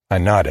 I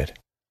nodded.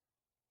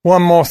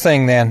 "One more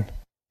thing, then."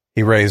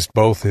 He raised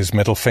both his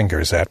middle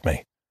fingers at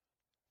me.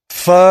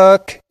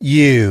 "Fuck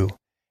you.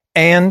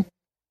 And—"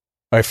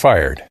 I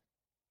fired.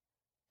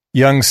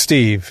 Young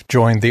Steve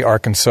joined the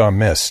Arkansas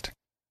mist,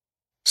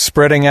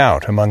 spreading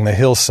out among the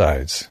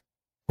hillsides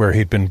where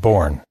he'd been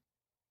born.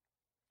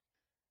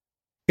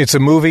 It's a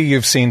movie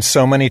you've seen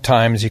so many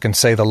times you can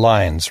say the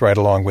lines right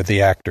along with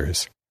the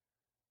actors.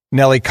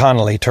 Nellie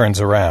Connolly turns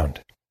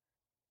around.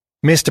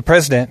 "Mr.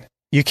 President,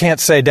 you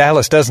can't say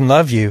Dallas doesn't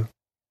love you."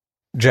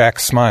 Jack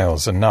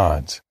smiles and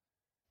nods.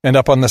 And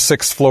up on the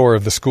 6th floor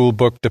of the school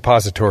book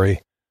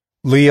depository,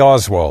 Lee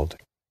Oswald,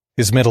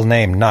 his middle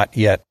name not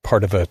yet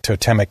part of a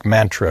totemic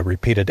mantra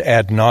repeated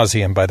ad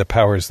nauseum by the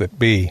powers that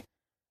be,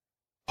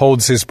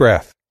 holds his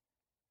breath,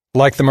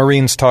 like the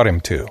Marines taught him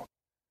to,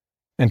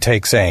 and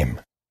takes aim.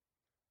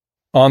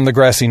 On the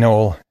grassy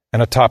knoll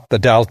and atop the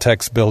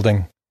Daltex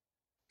building,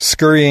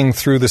 scurrying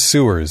through the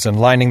sewers and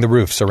lining the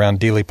roofs around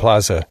Dealey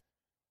Plaza,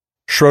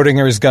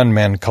 Schrodinger's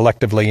gunmen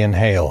collectively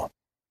inhale,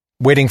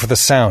 waiting for the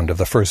sound of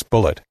the first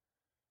bullet,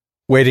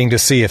 waiting to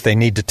see if they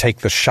need to take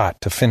the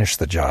shot to finish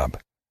the job.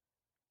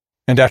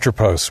 And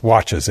Atropos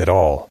watches it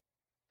all.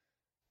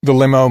 The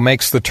limo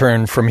makes the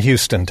turn from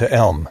Houston to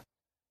Elm,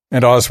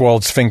 and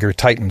Oswald's finger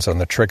tightens on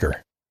the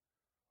trigger.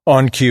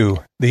 On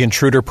cue, the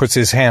intruder puts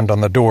his hand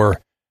on the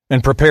door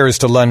and prepares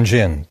to lunge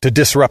in, to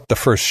disrupt the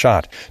first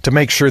shot, to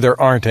make sure there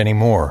aren't any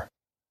more.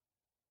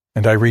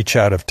 And I reach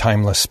out of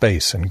timeless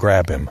space and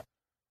grab him,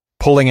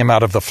 pulling him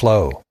out of the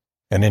flow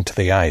and into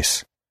the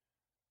ice.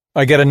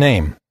 I get a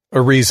name, a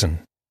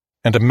reason,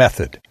 and a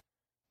method,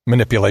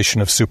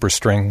 manipulation of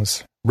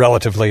superstrings,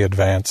 relatively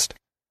advanced.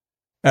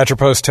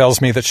 Atropos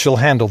tells me that she'll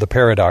handle the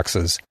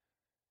paradoxes,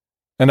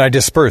 and I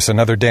disperse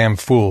another damn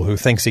fool who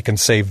thinks he can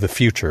save the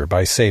future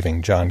by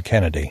saving John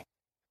Kennedy.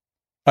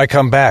 I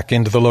come back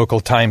into the local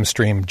time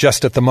stream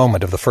just at the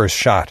moment of the first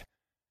shot,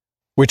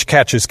 which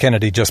catches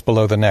Kennedy just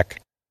below the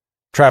neck,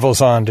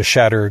 travels on to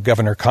shatter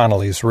Governor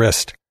Connolly's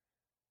wrist.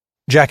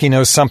 Jackie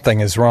knows something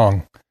is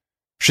wrong.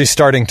 She's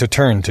starting to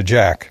turn to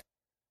Jack.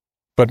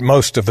 But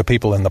most of the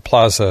people in the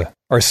plaza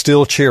are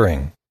still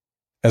cheering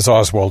as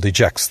Oswald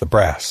ejects the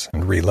brass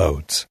and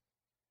reloads.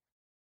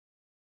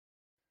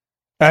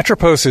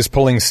 Atropos is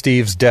pulling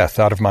Steve's death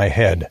out of my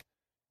head,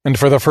 and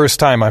for the first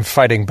time I'm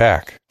fighting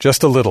back,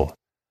 just a little,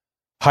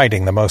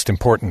 hiding the most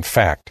important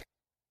fact,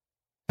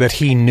 that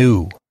he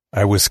knew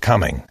I was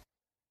coming.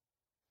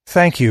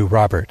 "Thank you,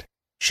 Robert,"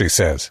 she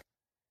says.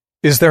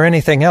 "Is there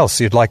anything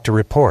else you'd like to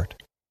report?"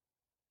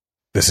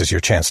 This is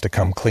your chance to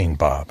come clean,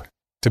 Bob,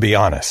 to be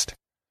honest.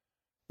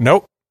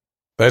 "Nope,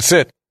 that's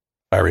it,"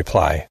 I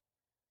reply.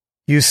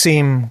 "You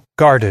seem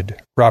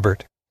guarded,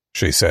 Robert,"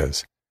 she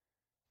says.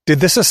 "Did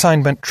this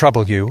assignment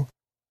trouble you?"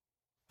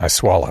 I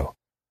swallow.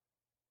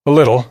 "A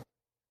little.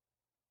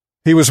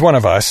 He was one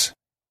of us."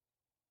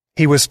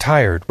 "He was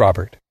tired,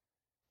 Robert,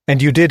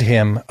 and you did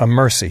him a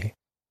mercy."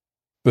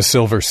 The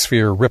silver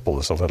sphere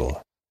ripples a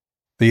little.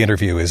 The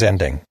interview is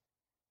ending.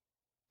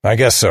 "I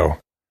guess so.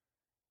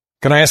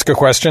 Can I ask a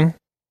question?"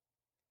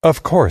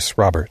 "Of course,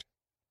 Robert."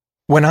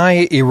 "When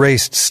I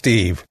erased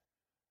Steve,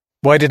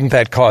 why didn't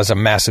that cause a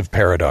massive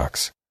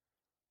paradox?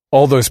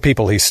 All those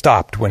people he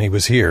stopped when he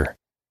was here,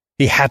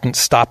 he hadn't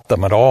stopped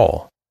them at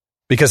all,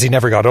 because he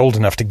never got old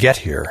enough to get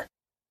here."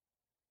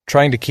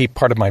 Trying to keep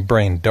part of my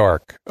brain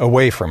dark,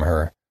 away from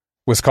her,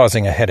 was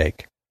causing a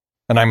headache,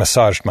 and I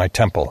massaged my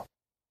temple.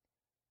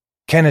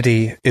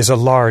 "Kennedy is a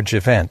large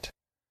event.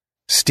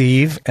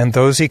 Steve and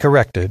those he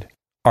corrected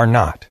are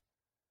not.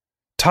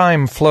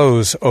 Time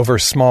flows over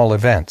small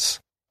events,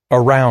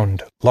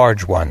 around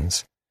large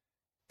ones.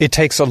 It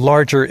takes a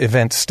larger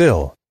event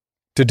still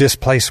to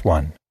displace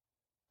one."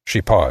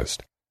 She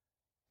paused.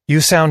 "You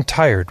sound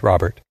tired,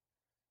 Robert.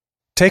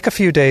 Take a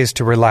few days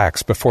to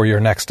relax before your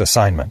next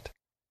assignment."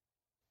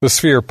 The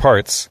sphere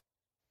parts,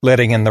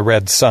 letting in the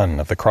red sun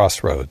of the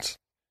crossroads.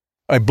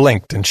 I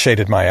blinked and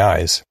shaded my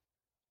eyes.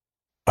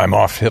 "I'm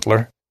off,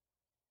 Hitler."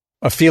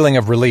 A feeling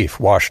of relief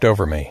washed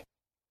over me.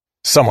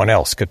 Someone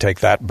else could take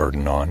that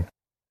burden on.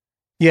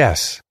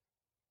 "Yes.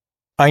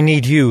 I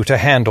need you to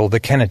handle the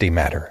Kennedy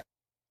matter."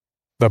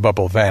 The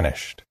bubble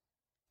vanished,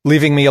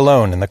 leaving me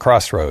alone in the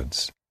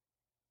crossroads,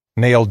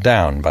 nailed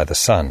down by the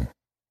sun.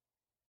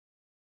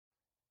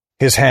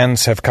 His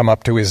hands have come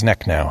up to his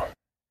neck now,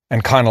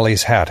 and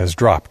Connolly's hat has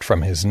dropped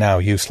from his now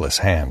useless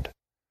hand.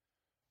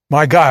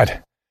 "My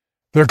God,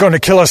 they're going to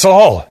kill us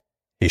all!"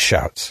 he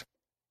shouts.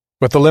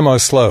 But the limo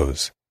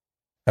slows,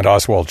 and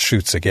Oswald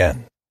shoots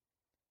again.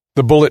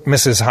 The bullet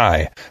misses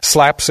high,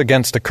 slaps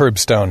against a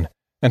curbstone,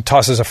 and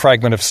tosses a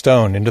fragment of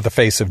stone into the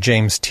face of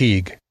James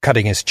Teague,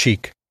 cutting his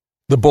cheek.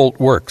 The bolt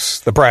works,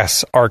 the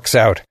brass arcs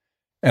out,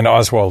 and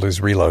Oswald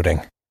is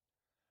reloading.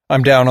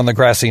 I'm down on the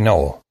grassy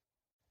knoll.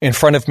 In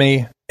front of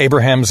me,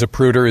 Abraham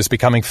Zapruder is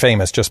becoming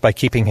famous just by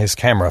keeping his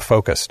camera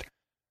focused.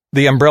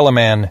 The umbrella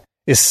man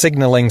is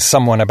signaling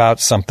someone about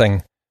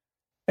something,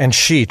 and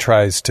she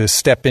tries to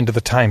step into the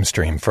time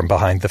stream from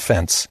behind the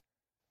fence,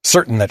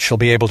 certain that she'll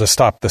be able to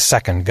stop the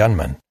second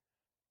gunman.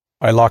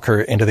 I lock her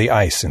into the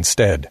ice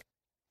instead,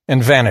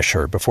 and vanish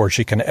her before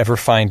she can ever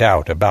find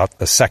out about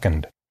the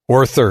second,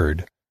 or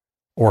third,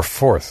 or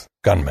fourth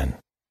gunman.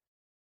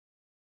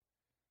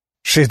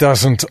 "She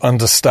doesn't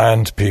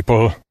understand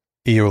people,"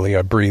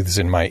 Eolia breathes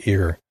in my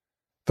ear.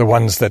 "The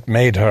ones that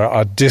made her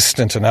are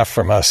distant enough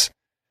from us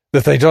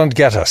that they don't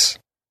get us,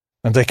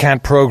 and they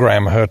can't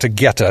program her to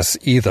get us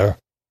either."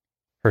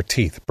 Her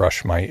teeth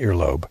brush my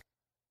earlobe.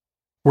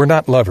 We're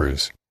not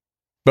lovers,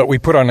 but we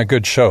put on a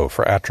good show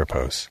for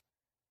Atropos.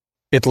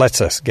 It lets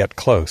us get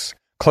close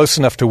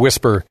enough to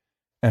whisper,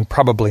 and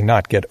probably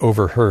not get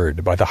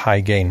overheard by the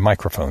high-gain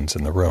microphones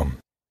in the room.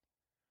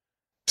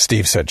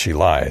 Steve said she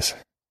lies,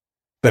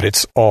 that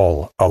it's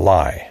all a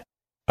lie.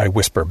 I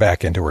whisper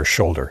back into her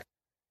shoulder.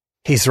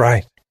 "He's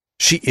right.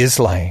 She is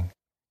lying.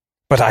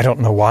 But I don't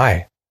know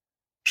why."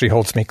 She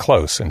holds me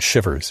close and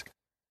shivers.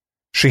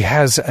 She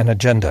has an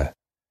agenda,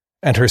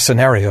 and her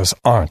scenarios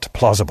aren't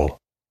plausible.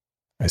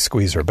 I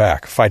squeeze her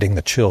back, fighting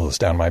the chills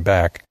down my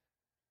back.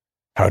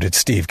 How did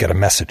Steve get a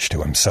message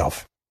to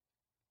himself?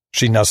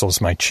 She nuzzles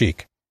my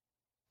cheek.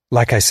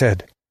 Like I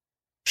said,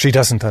 she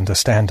doesn't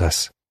understand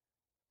us.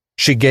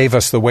 She gave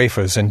us the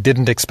wafers and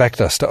didn't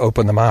expect us to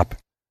open them up.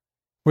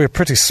 We're a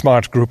pretty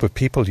smart group of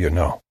people, you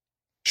know,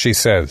 she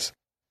says,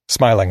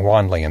 smiling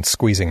wanly and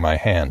squeezing my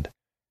hand.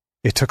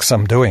 It took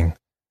some doing,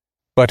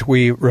 but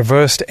we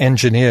reversed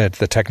engineered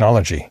the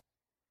technology.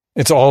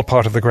 It's all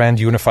part of the grand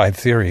unified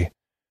theory.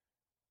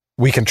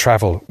 We can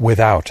travel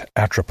without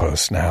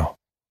Atropos now.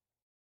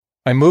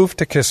 I moved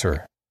to kiss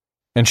her,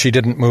 and she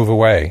didn't move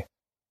away.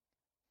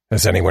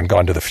 Has anyone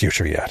gone to the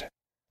future yet?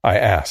 I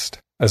asked,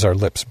 as our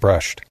lips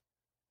brushed.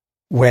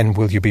 When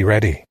will you be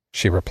ready?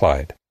 she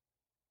replied.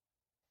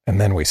 And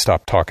then we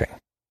stopped talking.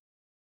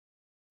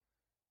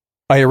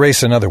 I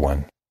erase another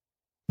one.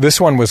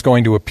 This one was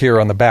going to appear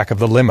on the back of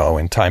the limo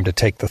in time to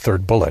take the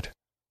third bullet.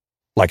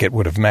 Like it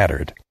would have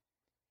mattered.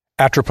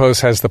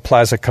 Atropos has the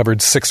plaza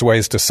covered 6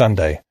 ways to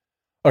Sunday.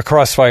 A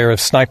crossfire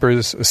of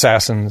snipers,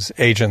 assassins,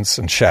 agents,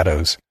 and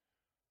shadows.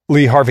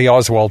 Lee Harvey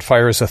Oswald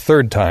fires a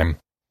third time,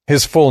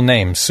 his full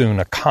name soon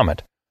a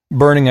comet,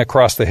 burning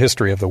across the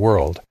history of the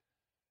world.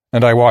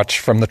 And I watch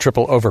from the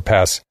triple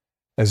overpass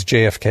as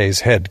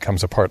JFK's head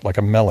comes apart like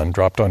a melon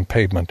dropped on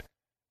pavement,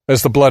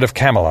 as the blood of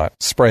Camelot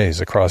sprays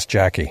across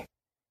Jackie.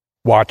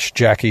 Watch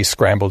Jackie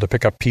scramble to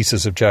pick up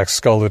pieces of Jack's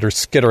skull that are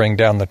skittering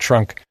down the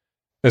trunk,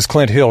 as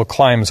Clint Hill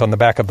climbs on the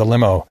back of the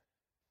limo,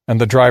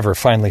 and the driver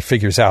finally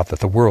figures out that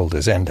the world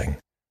is ending.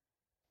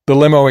 The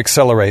limo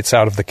accelerates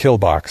out of the kill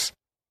box,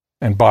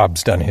 and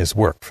Bob's done his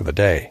work for the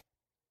day.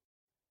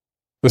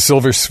 The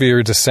silver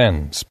sphere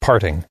descends,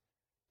 parting,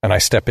 and I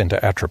step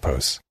into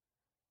Atropos.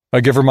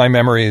 I give her my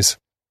memories,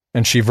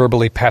 and she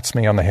verbally pats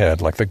me on the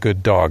head like the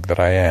good dog that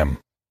I am.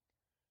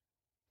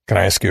 Can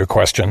I ask you a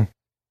question?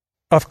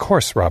 Of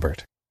course,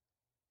 Robert.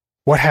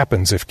 What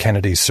happens if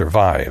Kennedy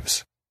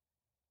survives?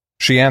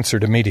 She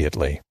answered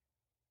immediately.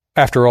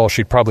 After all,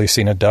 she'd probably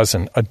seen a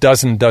dozen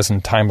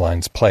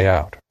timelines play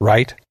out,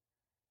 right?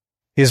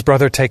 His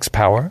brother takes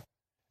power,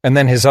 and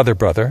then his other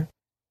brother,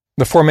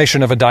 the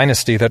formation of a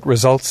dynasty that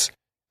results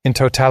in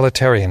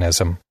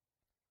totalitarianism.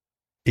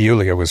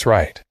 Iulia was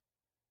right.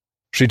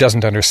 She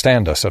doesn't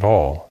understand us at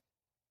all.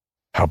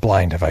 How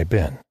blind have I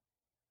been?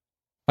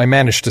 I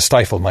managed to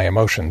stifle my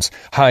emotions,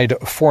 hide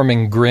a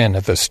forming grin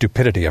at the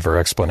stupidity of her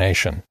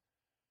explanation.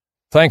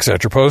 Thanks,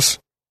 Atropos.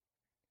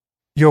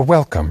 You're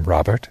welcome,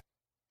 Robert.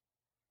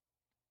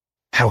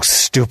 How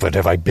stupid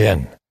have I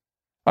been?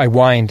 I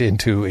whined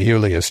into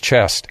Iulia's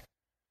chest.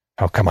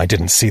 How come I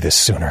didn't see this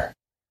sooner?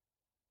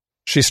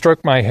 She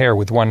stroked my hair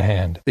with one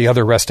hand, the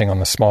other resting on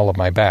the small of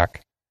my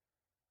back.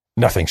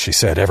 Nothing she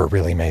said ever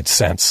really made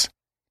sense.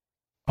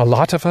 A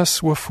lot of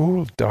us were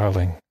fooled,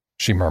 darling,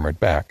 she murmured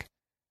back.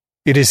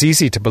 It is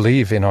easy to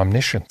believe in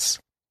omniscience.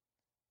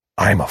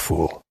 I'm a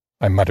fool,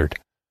 I muttered.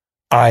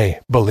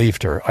 I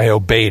believed her. I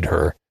obeyed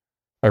her.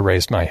 I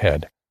raised my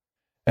head.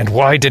 And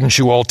why didn't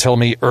you all tell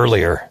me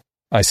earlier?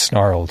 I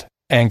snarled,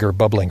 anger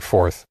bubbling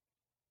forth.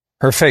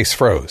 Her face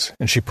froze,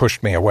 and she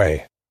pushed me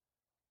away.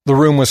 The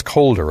room was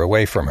colder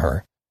away from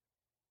her.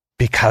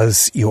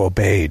 Because you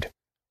obeyed.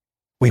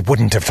 We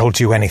wouldn't have told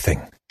you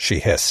anything, she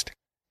hissed,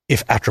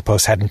 if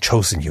Atropos hadn't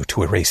chosen you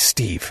to erase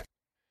Steve.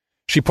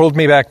 She pulled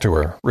me back to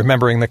her,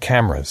 remembering the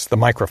cameras, the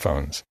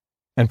microphones,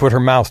 and put her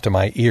mouth to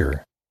my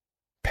ear,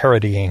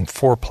 parodying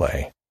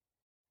foreplay.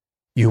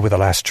 You were the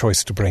last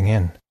choice to bring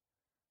in.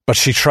 But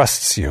she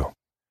trusts you.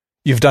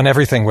 You've done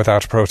everything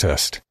without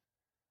protest.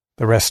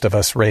 The rest of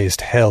us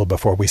raised hell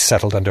before we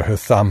settled under her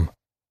thumb.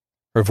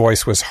 Her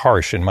voice was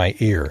harsh in my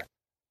ear.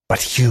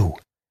 But you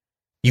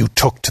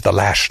took to the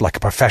lash like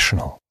a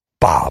professional,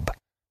 Bob.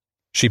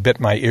 She bit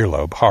my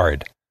earlobe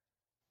hard.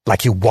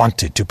 Like you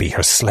wanted to be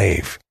her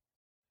slave.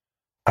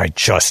 I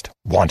just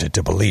wanted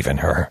to believe in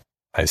her,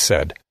 I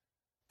said.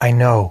 I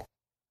know.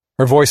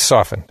 Her voice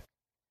softened,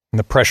 and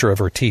the pressure of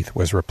her teeth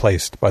was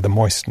replaced by the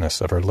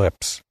moistness of her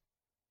lips.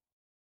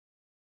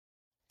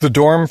 The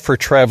dorm for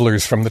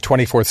travelers from the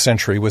 24th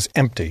century was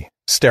empty,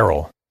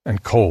 sterile,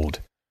 and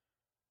cold.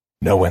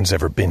 No one's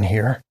ever been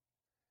here?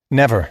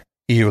 Never,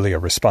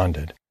 Iulia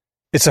responded.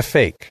 It's a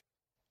fake,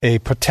 a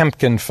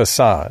Potemkin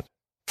facade.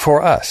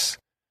 For us.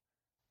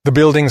 The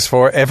buildings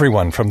for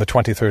everyone from the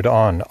 23rd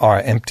on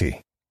are empty.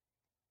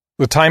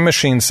 The time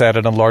machine sat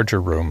in a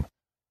larger room,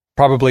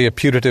 probably a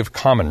putative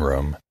common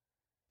room.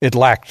 It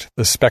lacked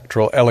the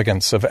spectral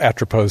elegance of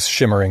Atropos'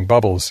 shimmering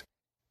bubbles,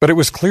 but it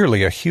was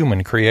clearly a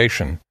human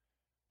creation,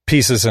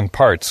 pieces and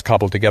parts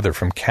cobbled together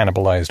from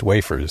cannibalized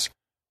wafers,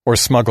 or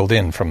smuggled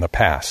in from the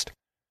past.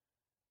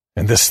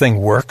 And this thing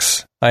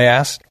works? I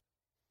asked.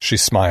 She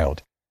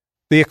smiled.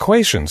 The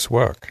equations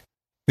work.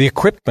 The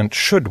equipment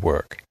should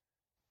work.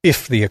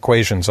 If the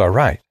equations are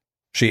right,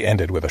 she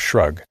ended with a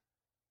shrug.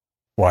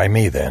 Why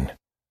me, then?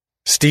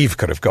 Steve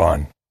could have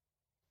gone.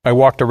 I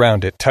walked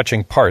around it,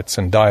 touching parts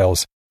and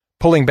dials,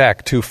 pulling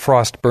back 2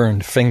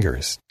 frost-burned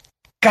fingers.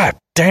 God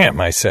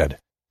damn, I said,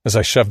 as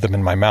I shoved them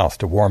in my mouth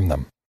to warm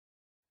them.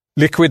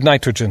 Liquid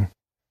nitrogen,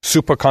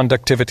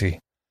 superconductivity,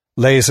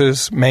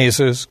 lasers,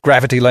 masers,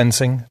 gravity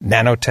lensing,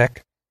 nanotech.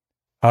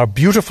 Our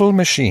beautiful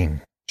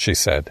machine, she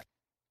said,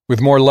 with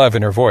more love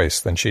in her voice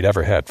than she'd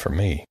ever had for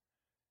me.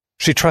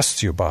 She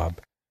trusts you, Bob.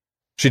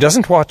 She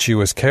doesn't watch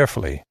you as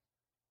carefully.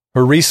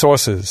 Her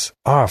resources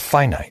are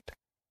finite.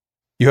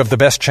 You have the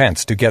best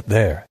chance to get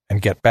there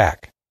and get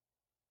back.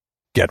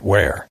 Get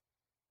where?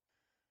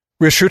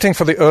 We're shooting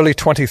for the early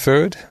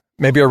 23rd,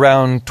 maybe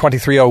around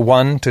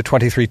 2301 to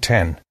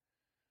 2310.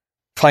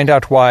 Find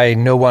out why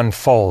no one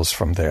falls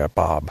from there,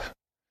 Bob.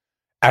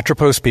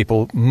 Atropos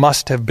people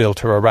must have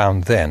built her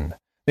around then.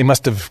 They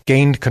must have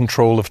gained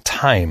control of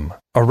time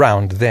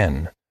around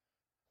then.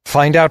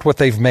 Find out what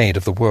they've made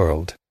of the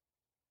world.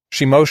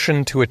 She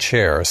motioned to a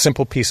chair, a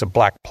simple piece of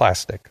black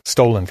plastic,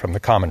 stolen from the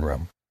common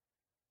room.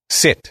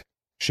 "Sit,"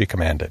 she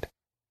commanded.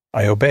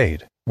 I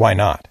obeyed. Why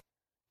not?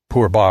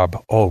 Poor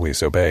Bob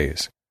always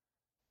obeys.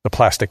 The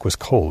plastic was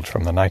cold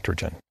from the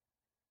nitrogen.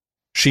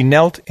 She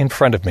knelt in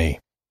front of me.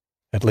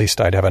 At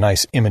least I'd have a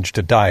nice image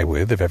to die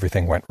with if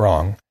everything went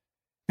wrong,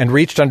 and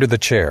reached under the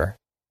chair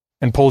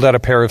and pulled out a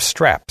pair of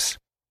straps.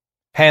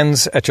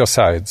 "Hands at your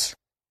sides."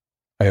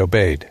 I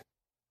obeyed,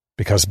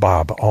 because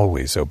Bob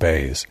always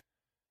obeys.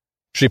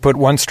 She put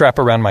one strap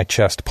around my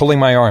chest, pulling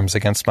my arms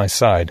against my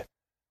side.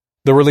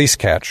 The release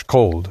catch,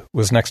 cold,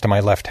 was next to my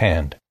left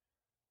hand.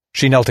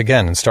 She knelt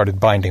again and started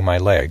binding my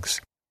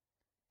legs.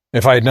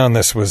 "If I had known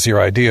this was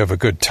your idea of a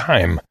good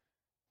time..."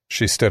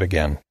 She stood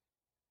again.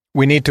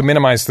 "We need to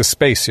minimize the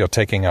space you're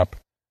taking up,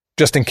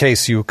 just in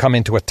case you come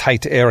into a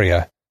tight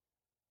area."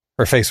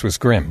 Her face was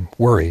grim,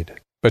 worried,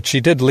 but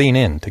she did lean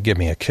in to give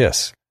me a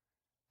kiss.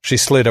 She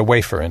slid a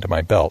wafer into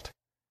my belt.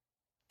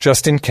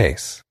 "Just in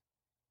case."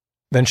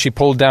 Then she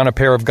pulled down a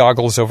pair of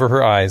goggles over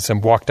her eyes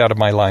and walked out of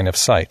my line of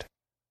sight,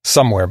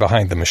 somewhere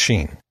behind the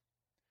machine.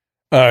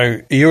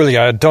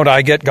 Yulia, don't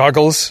I get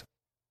goggles?"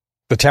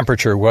 The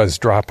temperature was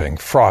dropping.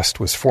 Frost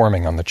was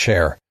forming on the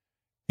chair.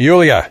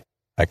 "Yulia,"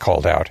 I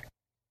called out.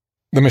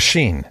 The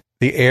machine,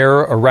 the air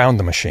around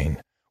the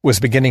machine, was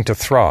beginning to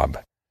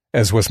throb,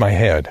 as was my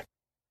head.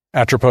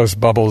 Atropos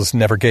bubbles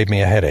never gave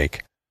me a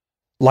headache.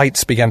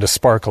 Lights began to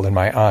sparkle in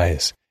my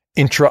eyes,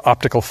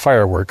 intra-optical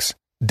fireworks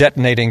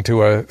detonating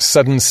to a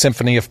sudden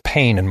symphony of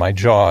pain in my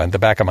jaw and the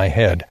back of my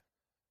head.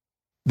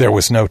 There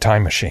was no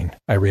time machine,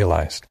 I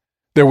realized.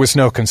 There was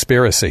no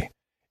conspiracy.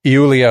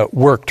 Yulia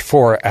worked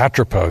for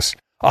Atropos,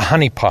 a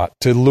honeypot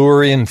to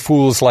lure in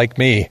fools like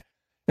me,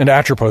 and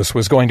Atropos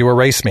was going to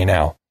erase me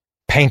now.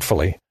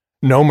 Painfully.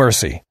 No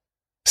mercy.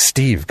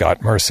 Steve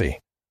got mercy.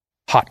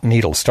 Hot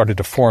needles started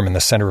to form in the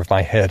center of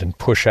my head and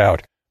push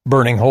out,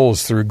 burning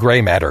holes through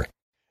gray matter.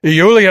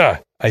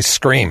 "Yulia!" I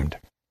screamed.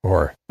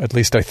 Or at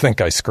least I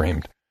think I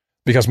screamed,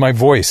 because my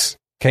voice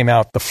came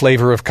out the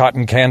flavor of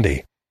cotton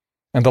candy,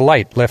 and the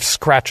light left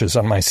scratches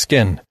on my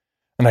skin,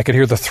 and I could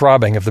hear the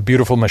throbbing of the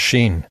beautiful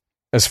machine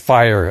as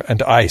fire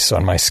and ice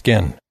on my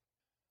skin.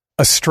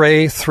 A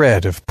stray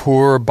thread of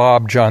poor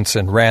Bob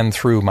Johnson ran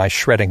through my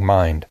shredding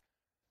mind.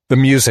 The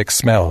music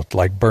smelled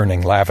like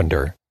burning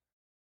lavender.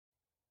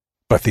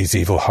 But these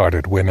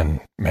evil-hearted women,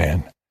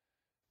 man,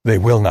 they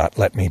will not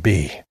let me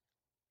be.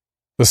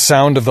 The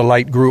sound of the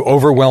light grew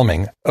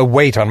overwhelming, a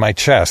weight on my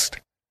chest.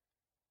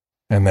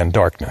 And then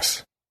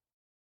darkness.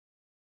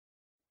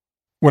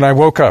 When I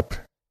woke up,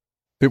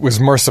 it was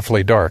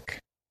mercifully dark,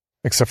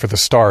 except for the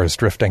stars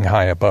drifting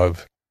high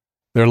above,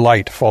 their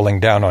light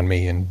falling down on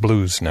me in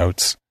blues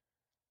notes.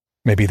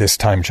 Maybe this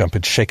time jump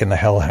had shaken the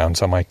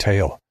hellhounds on my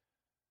tail.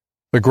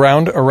 The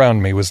ground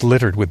around me was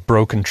littered with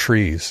broken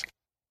trees.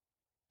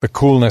 The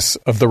coolness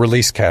of the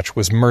release catch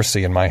was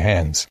mercy in my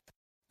hands,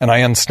 and I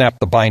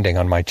unsnapped the binding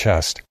on my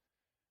chest.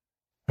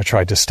 I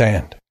tried to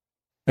stand,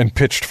 and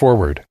pitched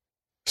forward.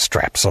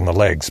 Straps on the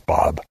legs,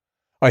 Bob.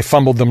 I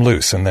fumbled them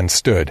loose and then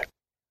stood.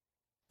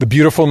 The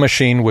beautiful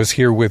machine was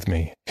here with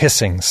me,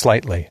 hissing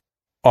slightly,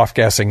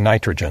 off-gassing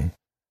nitrogen.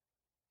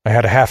 I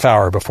had a half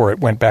hour before it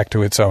went back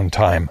to its own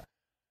time.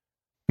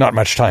 Not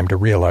much time to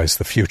realize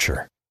the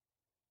future.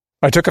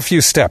 I took a few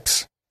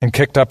steps and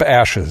kicked up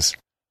ashes.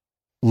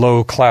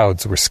 Low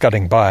clouds were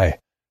scudding by,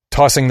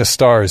 tossing the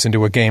stars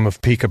into a game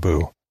of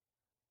peekaboo.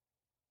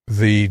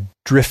 The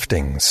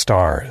drifting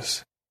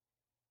stars.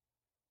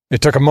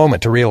 It took a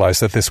moment to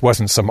realize that this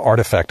wasn't some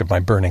artifact of my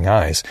burning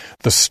eyes.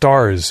 The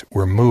stars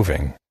were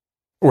moving,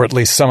 or at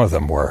least some of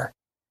them were.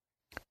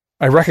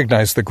 I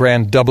recognized the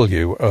grand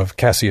W of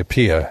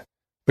Cassiopeia,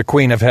 the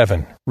Queen of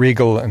Heaven,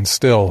 regal and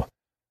still.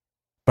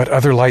 But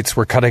other lights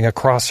were cutting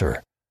across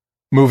her,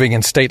 moving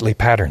in stately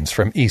patterns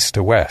from east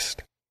to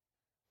west.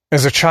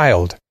 As a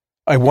child,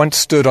 I once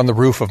stood on the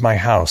roof of my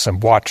house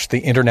and watched the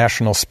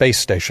International Space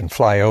Station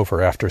fly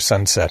over after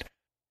sunset,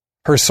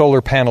 her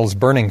solar panels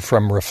burning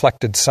from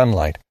reflected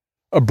sunlight,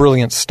 a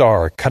brilliant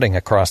star cutting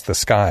across the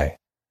sky.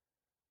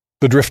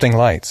 The drifting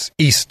lights,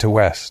 east to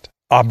west,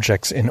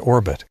 objects in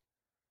orbit.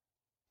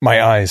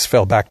 My eyes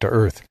fell back to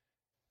Earth,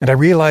 and I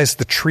realized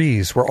the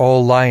trees were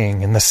all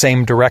lying in the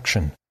same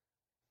direction,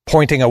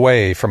 pointing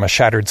away from a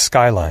shattered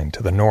skyline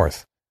to the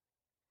north.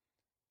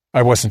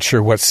 I wasn't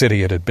sure what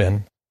city it had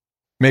been.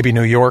 Maybe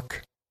New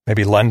York,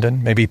 maybe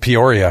London, maybe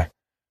Peoria.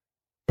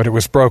 But it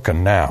was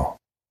broken now.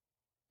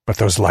 But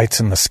those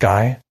lights in the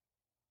sky?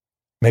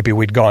 Maybe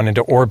we'd gone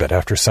into orbit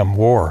after some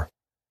war.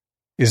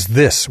 Is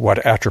this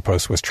what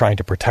Atropos was trying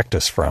to protect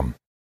us from?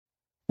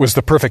 Was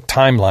the perfect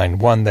timeline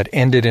one that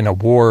ended in a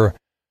war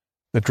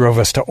that drove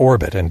us to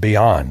orbit and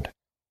beyond?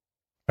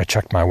 I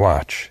checked my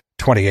watch.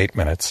 28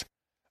 minutes.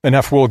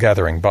 Enough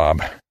wool-gathering,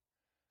 Bob.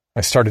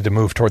 I started to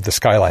move toward the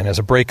skyline as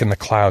a break in the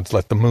clouds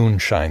let the moon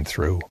shine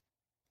through.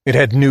 It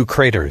had new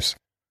craters,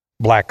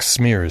 black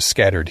smears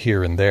scattered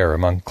here and there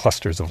among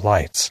clusters of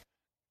lights.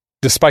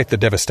 Despite the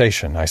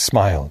devastation, I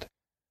smiled.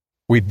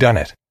 We'd done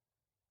it.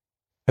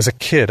 As a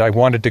kid, I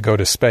wanted to go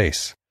to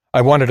space.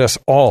 I wanted us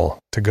all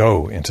to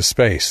go into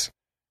space.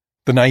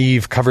 The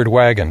naive covered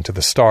wagon to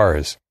the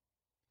stars.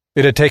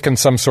 It had taken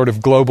some sort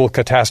of global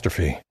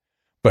catastrophe,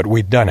 But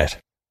we'd done it.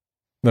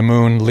 The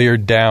moon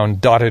leered down,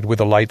 dotted with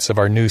the lights of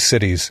our new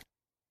cities,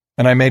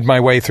 and I made my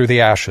way through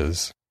the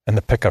ashes and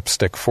the pickup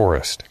stick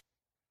forest.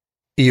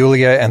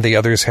 Iulia and the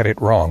others had it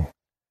wrong.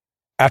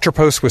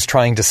 Atropos was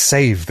trying to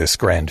save this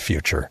grand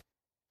future.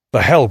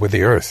 The hell with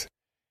the Earth.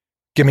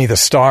 Give me the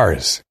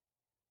stars.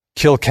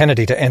 Kill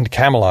Kennedy to end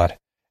Camelot,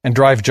 and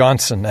drive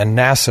Johnson and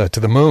NASA to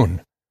the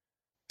moon.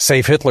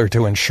 Save Hitler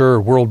to ensure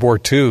World War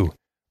II,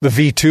 the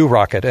V-2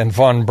 rocket, and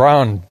von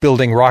Braun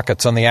building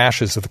rockets on the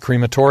ashes of the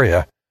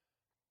crematoria.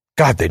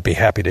 God, they'd be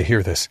happy to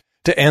hear this,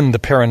 to end the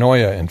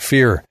paranoia and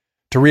fear,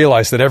 to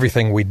realize that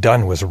everything we'd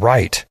done was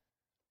right.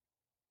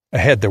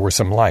 Ahead there were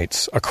some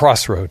lights, a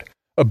crossroad,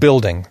 a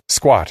building,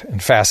 squat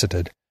and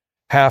faceted,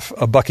 half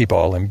a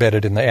buckyball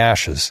embedded in the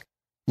ashes.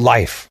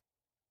 Life.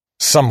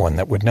 Someone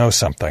that would know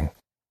something.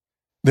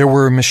 There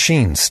were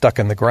machines stuck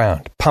in the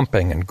ground,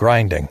 pumping and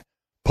grinding,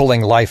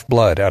 pulling life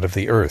blood out of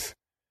the earth.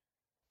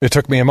 It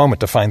took me a moment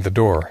to find the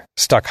door,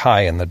 stuck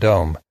high in the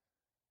dome.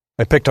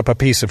 I picked up a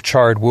piece of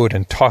charred wood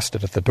and tossed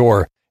it at the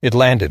door. It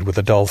landed with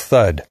a dull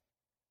thud.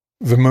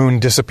 The moon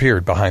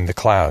disappeared behind the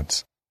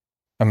clouds,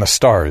 and the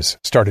stars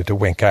started to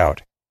wink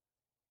out.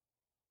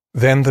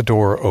 Then the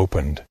door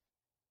opened.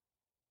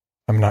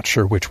 I'm not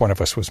sure which one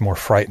of us was more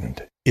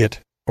frightened, it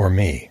or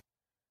me.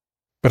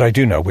 But I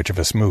do know which of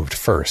us moved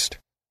first.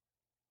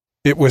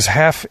 It was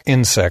half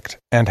insect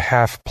and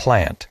half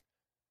plant.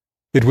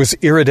 It was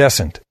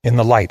iridescent in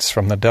the lights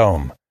from the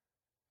dome.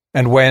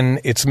 And when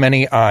its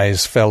many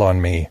eyes fell on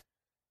me,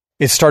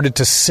 it started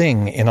to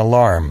sing in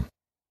alarm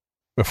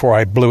before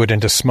I blew it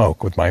into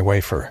smoke with my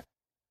wafer.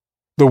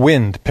 The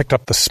wind picked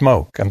up the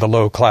smoke and the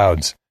low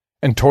clouds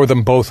and tore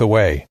them both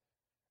away,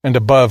 and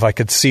above I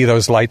could see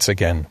those lights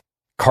again,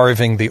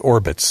 carving the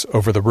orbits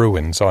over the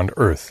ruins on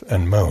Earth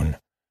and Moon.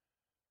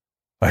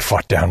 I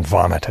fought down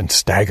vomit and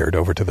staggered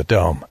over to the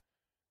dome.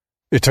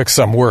 It took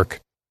some work,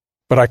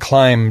 but I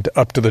climbed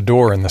up to the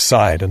door in the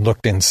side and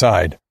looked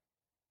inside.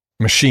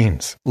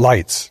 Machines,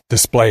 lights,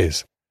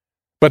 displays,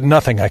 but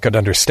nothing I could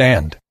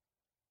understand.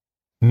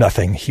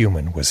 Nothing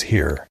human was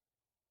here,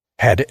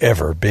 had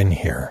ever been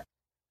here.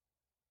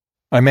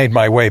 I made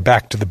my way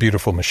back to the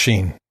beautiful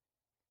machine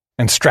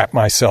and strapped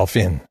myself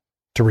in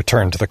to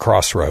return to the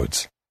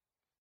crossroads.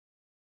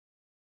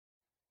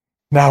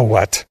 Now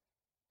what?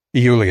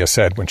 Iulia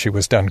said when she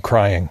was done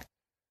crying.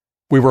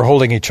 We were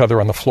holding each other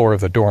on the floor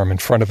of the dorm in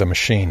front of the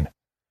machine.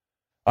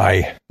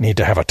 I need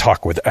to have a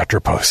talk with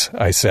Atropos,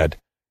 I said.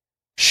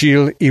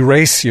 She'll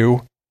erase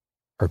you.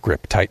 Her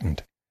grip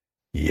tightened.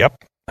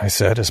 Yep, I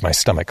said as my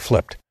stomach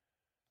flipped.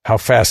 How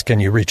fast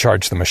can you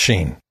recharge the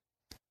machine?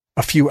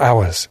 A few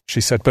hours, she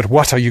said, but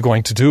what are you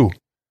going to do?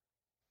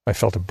 I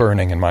felt a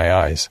burning in my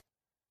eyes.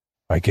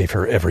 I gave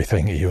her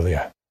everything,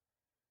 Iulia.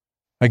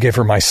 I gave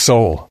her my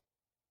soul.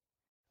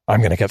 I'm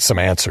going to get some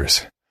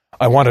answers.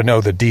 I want to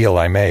know the deal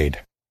I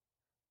made.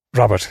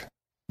 Robert,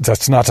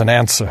 that's not an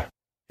answer,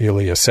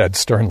 Iulia said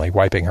sternly,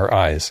 wiping her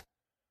eyes.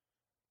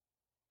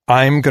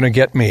 I'm going to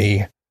get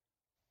me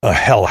a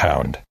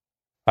hellhound,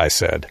 I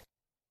said.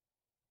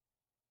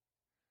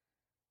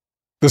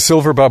 The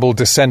silver bubble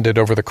descended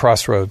over the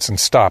crossroads and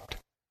stopped,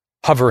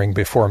 hovering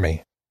before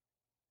me.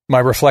 My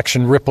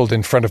reflection rippled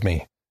in front of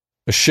me,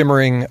 a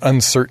shimmering,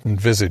 uncertain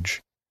visage.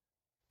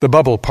 The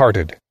bubble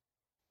parted,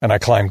 and I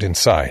climbed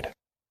inside.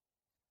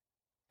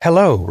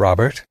 Hello,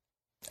 Robert,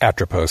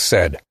 Atropos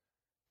said.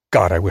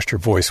 God, I wished her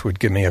voice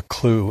would give me a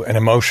clue, an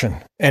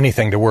emotion,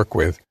 anything to work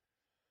with.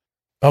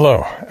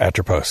 Hello,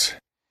 Atropos.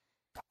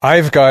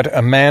 I've got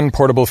a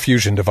man-portable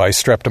fusion device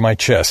strapped to my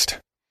chest,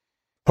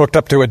 hooked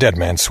up to a dead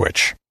man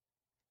switch.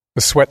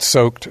 The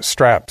sweat-soaked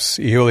straps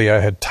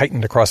Iulia had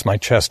tightened across my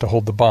chest to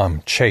hold the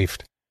bomb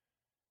chafed.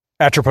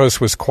 Atropos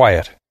was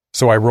quiet,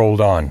 so I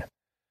rolled on.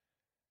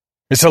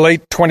 It's a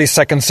late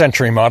 22nd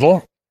century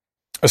model,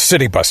 a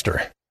city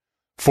buster,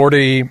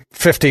 40,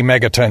 50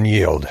 megaton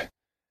yield.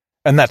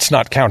 And that's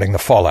not counting the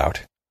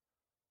fallout.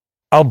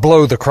 I'll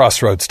blow the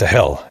crossroads to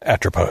hell,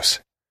 Atropos.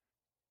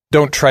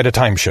 Don't try to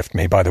time-shift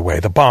me, by the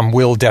way. The bomb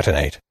will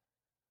detonate.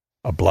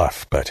 A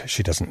bluff, but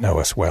she doesn't know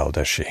us well,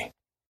 does she?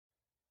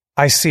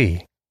 I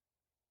see.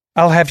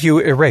 I'll have you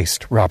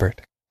erased,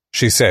 Robert,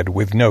 she said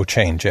with no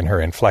change in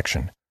her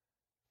inflection.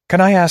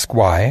 Can I ask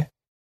why?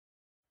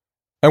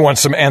 I want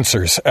some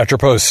answers,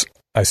 Atropos,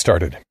 I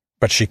started,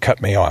 but she cut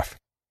me off.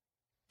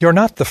 You're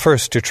not the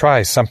first to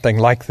try something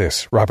like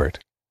this, Robert.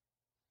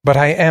 But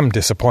I am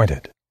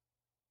disappointed.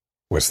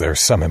 Was there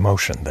some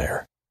emotion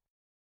there?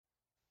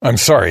 I'm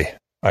sorry,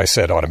 I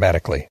said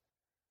automatically.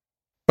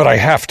 But I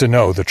have to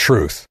know the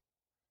truth.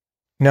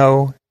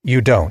 No,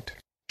 you don't,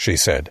 she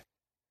said.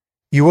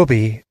 You will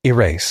be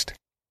erased.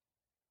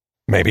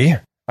 Maybe,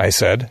 I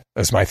said,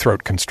 as my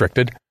throat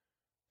constricted.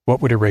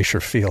 What would erasure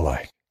feel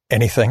like?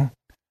 Anything?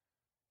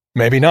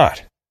 Maybe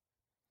not.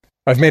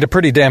 I've made a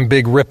pretty damn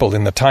big ripple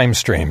in the time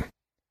stream.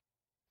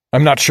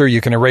 I'm not sure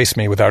you can erase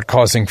me without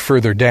causing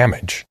further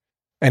damage.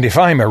 And if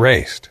I'm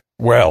erased,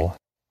 well,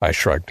 I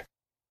shrugged.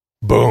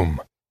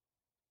 Boom.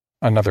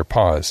 Another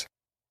pause.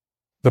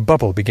 The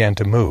bubble began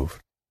to move.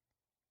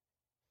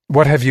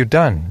 What have you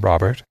done,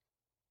 Robert?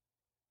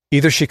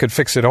 Either she could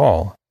fix it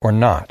all or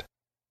not.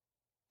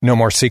 No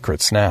more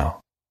secrets now.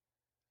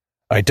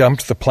 I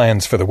dumped the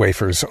plans for the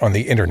wafers on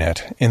the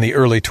internet in the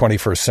early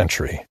 21st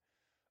century.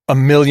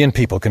 1 million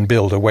people can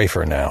build a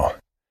wafer now.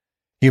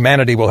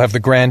 Humanity will have the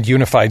grand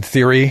unified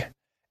theory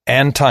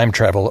and time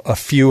travel a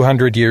few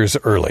hundred years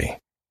early.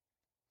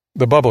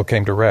 The bubble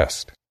came to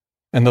rest,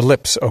 and the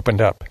lips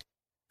opened up,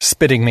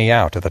 spitting me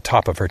out at the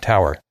top of her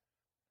tower.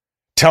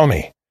 Tell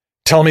me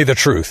the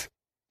truth.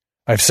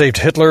 I've saved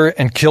Hitler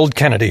and killed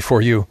Kennedy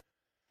for you.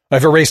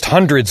 I've erased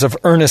hundreds of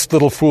earnest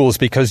little fools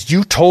because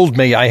you told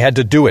me I had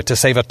to do it to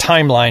save a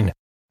timeline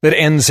that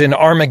ends in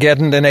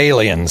Armageddon and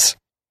aliens.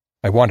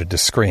 I wanted to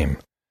scream,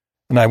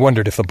 and I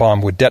wondered if the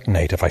bomb would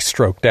detonate if I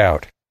stroked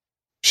out.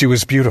 She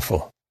was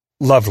beautiful,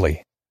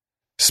 lovely,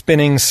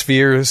 spinning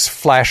spheres,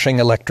 flashing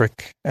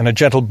electric, and a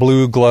gentle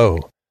blue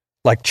glow,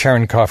 like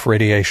Cherenkov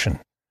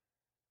radiation.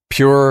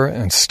 Pure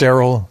and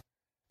sterile,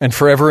 and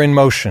forever in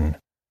motion,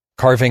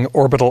 carving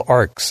orbital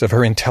arcs of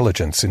her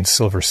intelligence in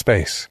silver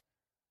space.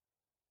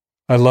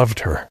 I loved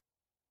her.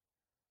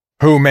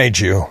 Who made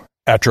you,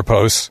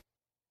 Atropos?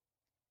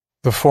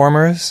 The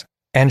formers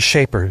and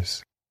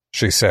shapers,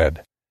 she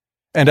said,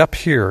 and up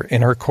here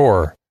in her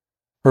core,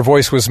 her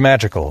voice was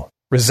magical,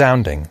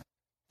 resounding,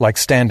 like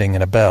standing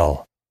in a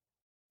bell.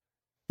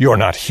 You're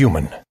not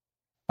human,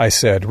 I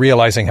said,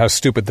 realizing how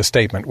stupid the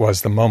statement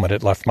was the moment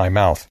it left my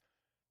mouth.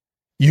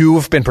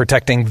 You've been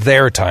protecting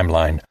their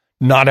timeline,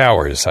 not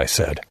ours, I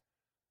said.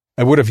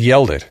 I would have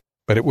yelled it,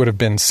 but it would have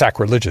been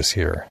sacrilegious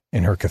here,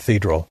 in her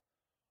cathedral.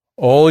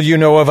 All you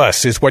know of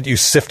us is what you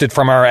sifted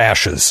from our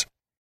ashes.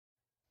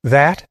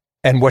 That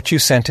and what you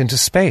sent into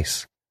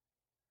space.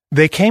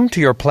 They came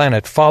to your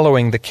planet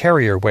following the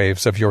carrier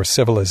waves of your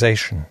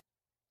civilization.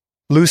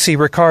 Lucy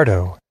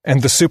Ricardo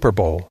and the Super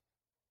Bowl,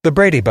 the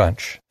Brady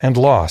Bunch and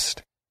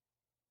Lost.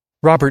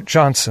 Robert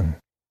Johnson.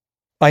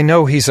 I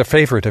know he's a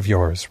favorite of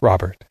yours,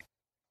 Robert.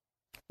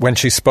 When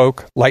she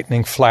spoke,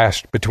 lightning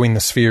flashed between the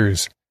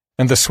spheres,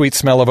 and the sweet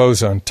smell of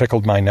ozone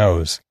tickled my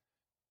nose.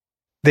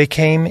 They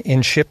came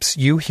in ships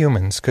you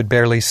humans could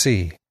barely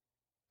see,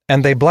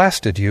 and they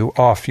blasted you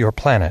off your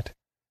planet.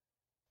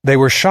 They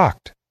were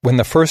shocked when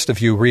the first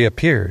of you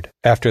reappeared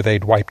after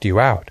they'd wiped you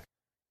out.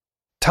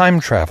 Time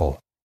travel.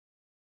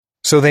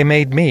 So they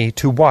made me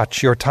to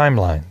watch your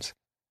timelines,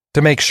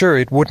 to make sure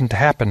it wouldn't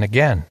happen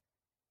again.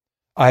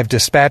 I've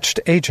dispatched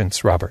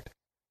agents, Robert.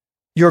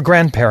 Your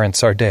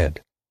grandparents are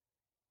dead.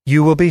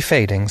 You will be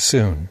fading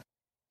soon.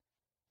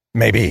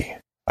 Maybe,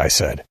 I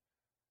said.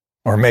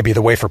 Or maybe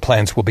the wafer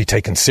plans will be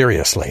taken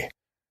seriously.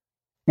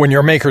 When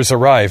your makers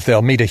arrive,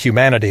 they'll meet a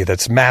humanity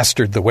that's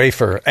mastered the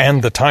wafer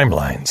and the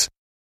timelines.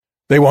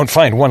 They won't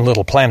find one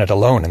little planet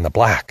alone in the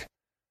black.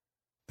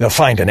 They'll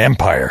find an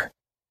empire.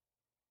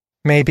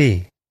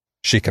 Maybe,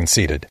 she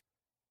conceded.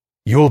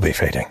 You'll be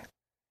fading.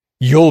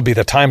 You'll be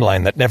the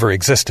timeline that never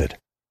existed.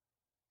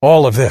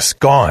 All of this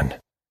gone.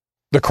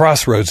 The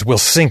crossroads will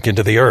sink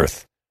into the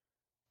earth.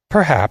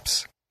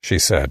 Perhaps, she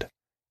said.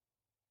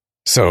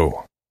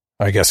 So,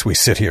 I guess we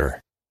sit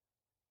here.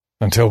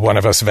 Until one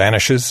of us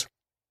vanishes?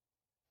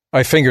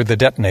 I fingered the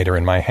detonator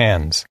in my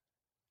hands.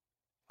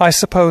 I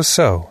suppose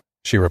so,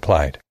 she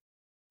replied.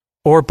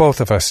 Or both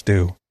of us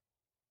do.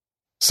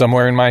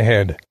 Somewhere in my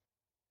head,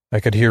 I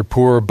could hear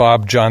poor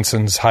Bob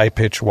Johnson's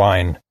high-pitched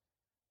whine.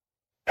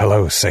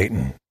 Hello,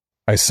 Satan,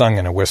 I sung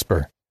in a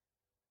whisper.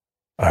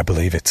 I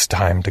believe it's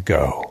time to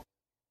go.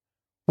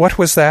 What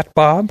was that,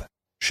 Bob?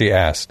 She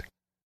asked.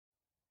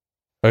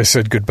 I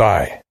said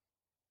goodbye.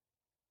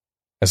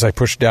 As I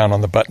pushed down on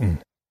the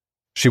button,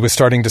 she was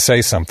starting to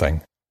say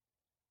something.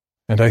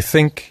 And I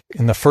think,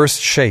 in the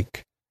first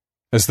shake,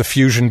 as the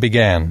fusion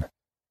began,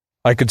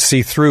 I could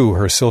see through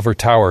her silver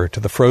tower to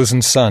the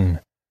frozen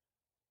sun,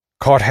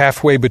 caught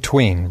halfway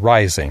between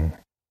rising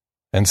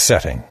and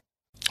setting.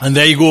 And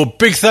there you go.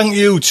 Big thank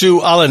you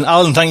to Alan.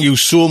 Alan, thank you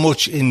so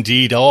much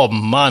indeed. Oh,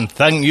 man,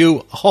 thank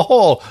you.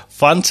 Oh,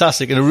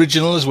 fantastic. And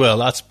original as well.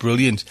 That's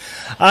brilliant.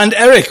 And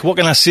Eric, what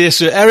can I say,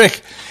 sir?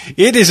 Eric,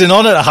 it is an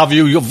honour to have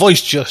you. Your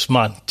voice just,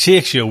 man,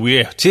 takes you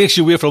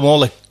away from all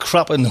the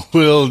crap in the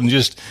world and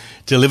just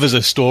delivers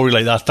a story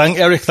like that.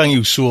 Eric, thank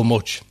you so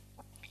much.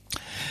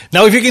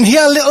 Now, if you can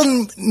hear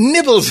little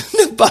nibbles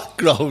in the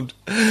background,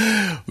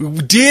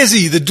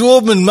 Daisy, the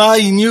Doberman,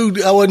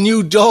 our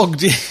new dog,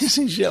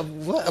 Daisy,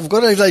 I've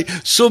got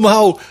to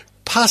somehow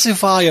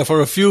pacify her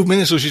for a few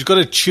minutes, so she's got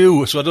to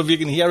chew. So I don't know if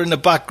you can hear in the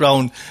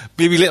background,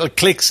 maybe little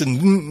clicks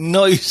and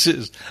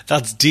noises.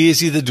 That's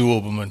Daisy, the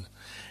Doberman.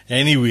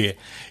 Anyway,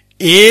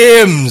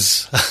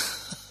 Ames.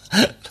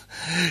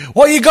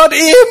 What you got,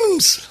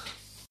 Ames?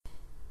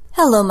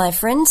 Hello, my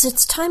friends.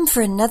 It's time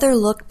for another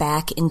look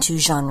back into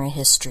genre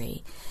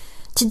history.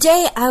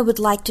 Today, I would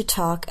like to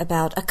talk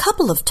about a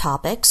couple of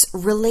topics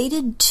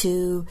related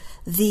to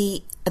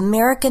the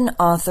American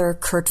author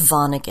Kurt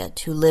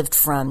Vonnegut, who lived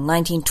from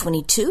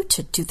 1922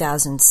 to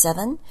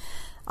 2007.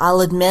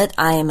 I'll admit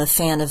I am a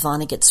fan of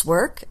Vonnegut's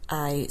work.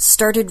 I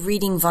started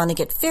reading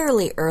Vonnegut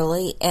fairly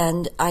early,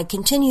 and I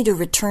continue to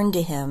return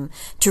to him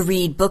to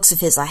read books of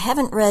his I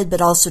haven't read,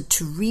 but also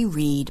to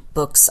reread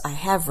books I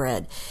have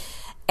read.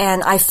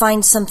 And I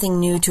find something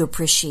new to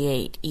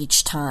appreciate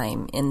each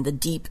time in the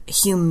deep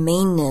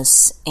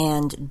humaneness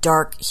and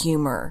dark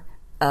humor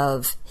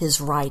of his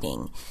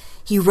writing.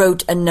 He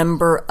wrote a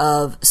number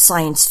of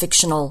science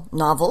fictional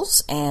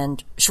novels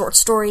and short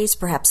stories,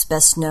 perhaps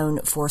best known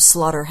for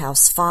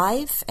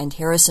Slaughterhouse-Five and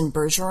Harrison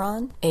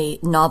Bergeron, a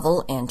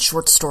novel and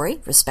short story,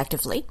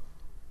 respectively.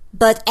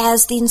 But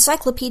as the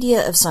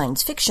Encyclopedia of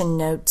Science Fiction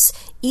notes,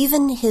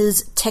 even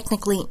his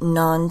technically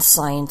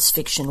non-science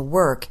fiction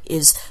work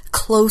is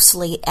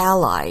closely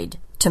allied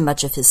to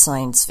much of his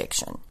science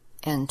fiction.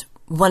 And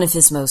one of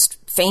his most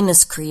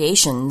famous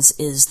creations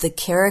is the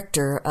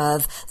character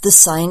of the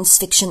science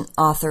fiction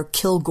author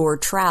Kilgore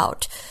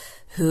Trout,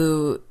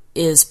 who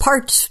is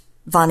part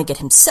Vonnegut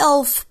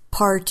himself,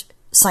 part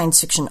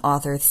science fiction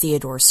author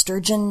Theodore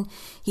Sturgeon.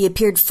 He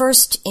appeared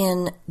first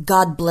in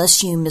God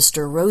Bless You,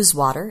 Mr.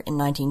 Rosewater in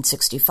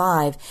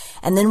 1965,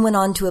 and then went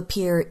on to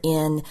appear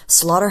in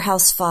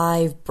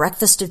Slaughterhouse-Five,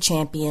 Breakfast of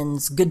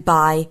Champions,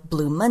 Goodbye,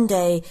 Blue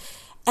Monday,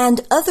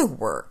 and other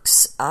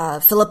works.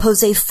 Philip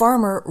Jose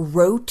Farmer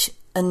wrote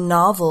a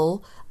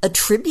novel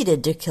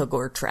attributed to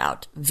Kilgore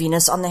Trout,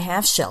 Venus on the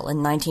Half Shell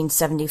in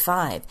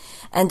 1975,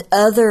 and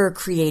other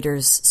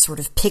creators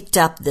sort of picked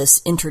up this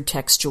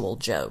intertextual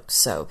joke,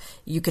 so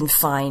you can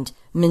find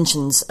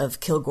mentions of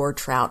Kilgore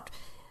Trout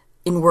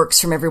in works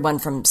from everyone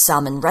from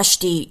Salman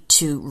Rushdie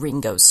to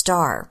Ringo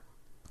Starr.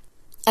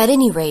 At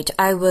any rate,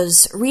 I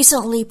was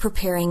recently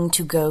preparing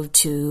to go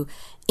to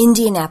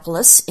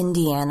Indianapolis,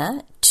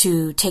 Indiana,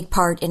 to take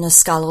part in a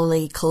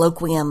scholarly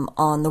colloquium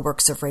on the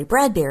works of Ray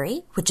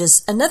Bradbury, which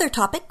is another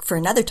topic for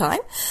another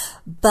time.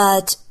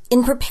 But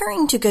in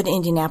preparing to go to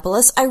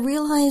Indianapolis, I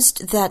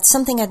realized that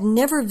something I'd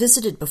never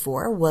visited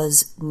before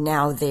was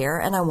now there,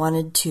 and I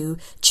wanted to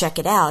check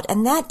it out,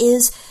 and that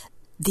is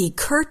the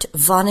Kurt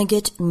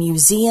Vonnegut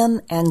Museum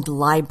and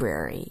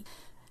Library.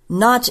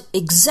 Not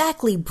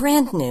exactly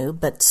brand new,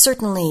 but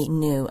certainly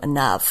new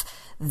enough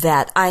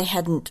that I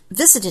hadn't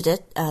visited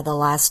it the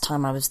last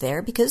time I was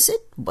there because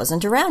it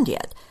wasn't around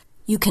yet.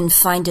 You can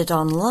find it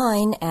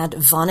online at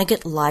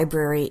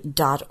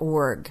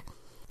vonnegutlibrary.org.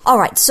 All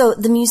right, so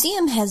the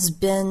museum has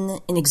been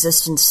in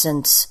existence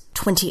since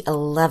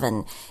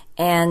 2011,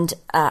 and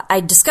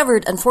I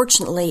discovered,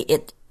 unfortunately,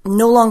 it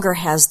no longer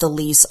has the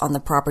lease on the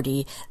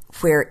property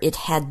where it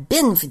had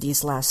been for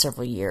these last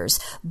several years,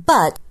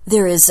 but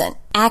there is an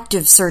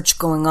active search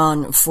going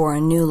on for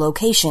a new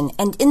location,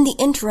 and in the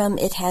interim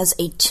it has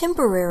a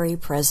temporary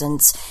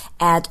presence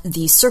at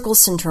the Circle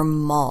Center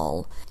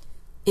Mall.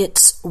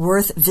 It's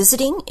worth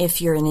visiting if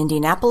you're in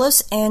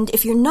Indianapolis, and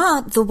if you're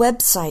not, the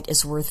website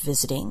is worth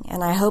visiting,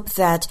 and I hope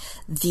that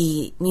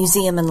the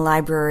museum and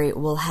library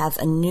will have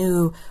a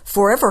new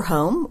forever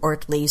home, or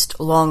at least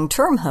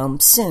long-term home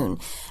soon,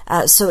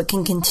 so it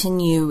can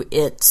continue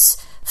its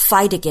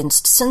fight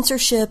against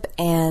censorship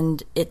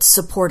and its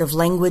support of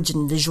language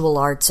and visual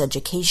arts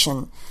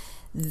education.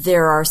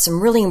 There are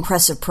some really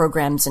impressive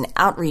programs and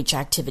outreach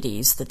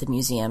activities that the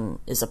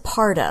museum is a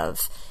part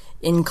of,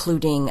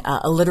 including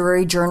a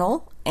literary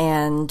journal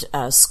and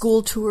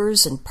school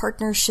tours and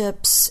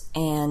partnerships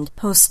and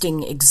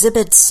hosting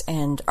exhibits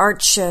and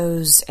art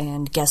shows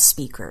and guest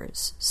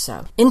speakers.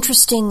 So,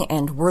 interesting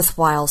and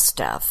worthwhile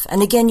stuff.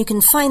 And again, you can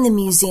find the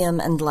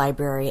museum and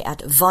library at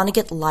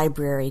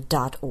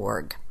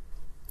vonnegutlibrary.org.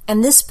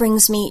 And this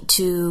brings me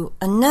to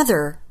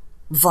another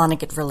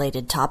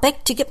Vonnegut-related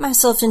topic. To get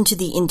myself into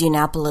the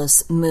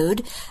Indianapolis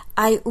mood,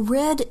 I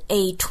read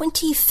a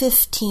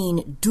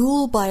 2015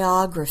 dual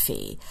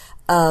biography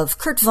of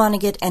Kurt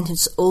Vonnegut and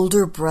his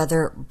older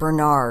brother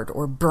Bernard,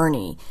 or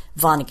Bernie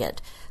Vonnegut,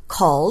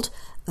 called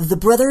The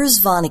Brothers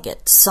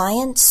Vonnegut,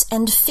 Science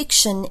and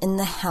Fiction in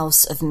the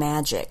House of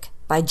Magic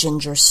by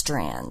Ginger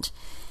Strand.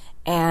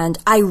 And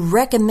I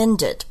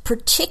recommend it,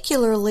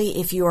 particularly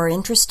if you are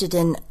interested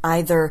in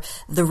either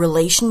the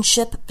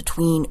relationship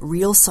between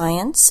real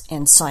science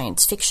and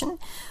science fiction,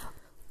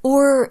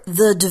 or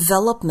the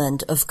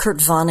development of Kurt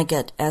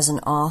Vonnegut as an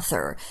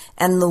author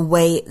and the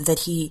way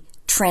that he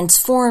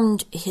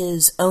transformed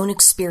his own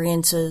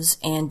experiences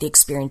and the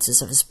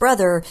experiences of his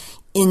brother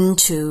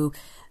into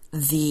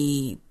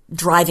the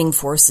driving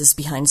forces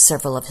behind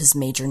several of his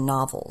major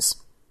novels.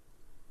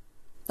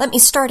 Let me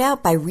start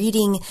out by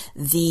reading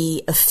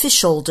the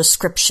official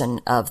description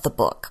of the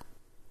book.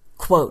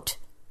 Quote,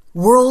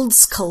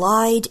 "Worlds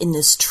collide in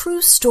this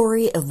true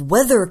story of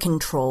weather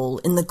control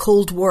in the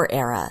Cold War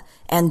era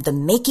and the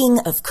making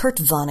of Kurt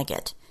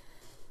Vonnegut.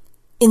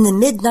 In the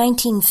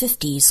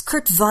mid-1950s,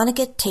 Kurt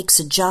Vonnegut takes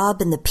a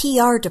job in the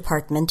PR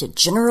department at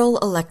General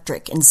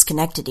Electric in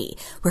Schenectady,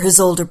 where his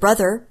older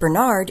brother,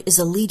 Bernard, is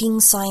a leading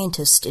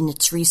scientist in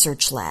its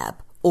research lab,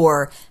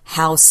 or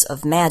House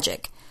of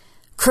Magic.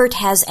 Kurt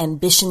has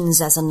ambitions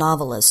as a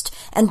novelist,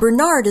 and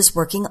Bernard is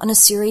working on a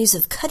series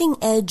of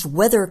cutting-edge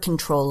weather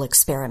control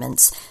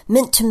experiments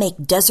meant to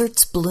make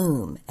deserts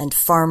bloom and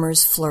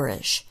farmers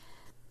flourish.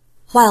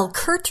 While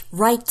Kurt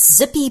writes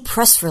zippy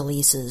press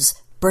releases,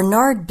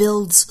 Bernard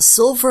builds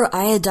silver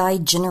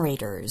iodide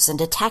generators and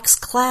attacks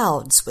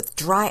clouds with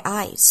dry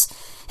ice.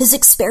 His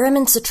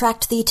experiments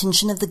attract the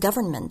attention of the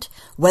government.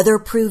 Weather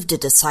proved a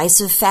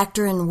decisive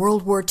factor in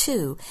World War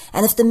II,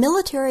 and if the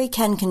military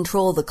can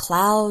control the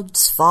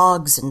clouds,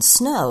 fogs, and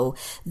snow,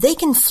 they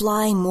can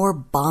fly more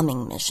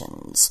bombing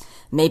missions.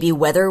 Maybe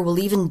weather will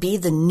even be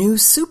the new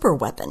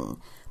superweapon.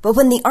 But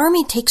when the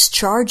Army takes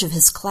charge of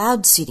his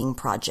cloud seeding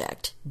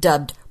project,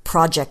 dubbed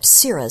Project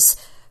Cirrus,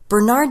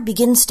 Bernard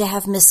begins to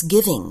have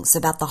misgivings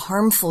about the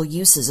harmful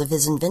uses of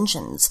his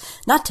inventions,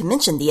 not to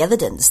mention the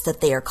evidence that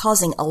they are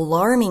causing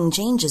alarming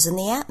changes in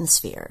the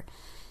atmosphere.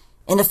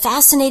 In a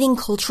fascinating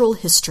cultural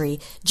history,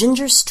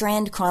 Ginger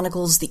Strand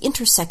chronicles the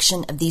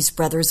intersection of these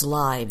brothers'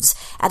 lives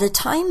at a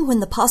time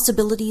when the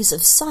possibilities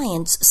of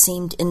science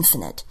seemed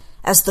infinite.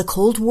 As the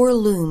Cold War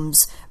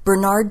looms,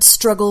 Bernard's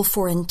struggle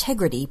for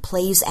integrity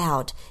plays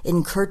out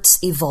in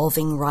Kurt's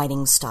evolving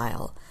writing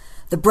style.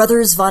 The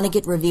brothers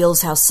Vonnegut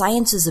reveals how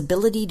science's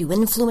ability to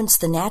influence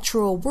the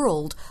natural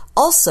world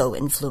also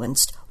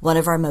influenced one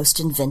of our most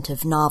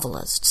inventive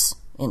novelists."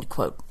 End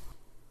quote.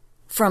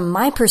 From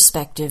my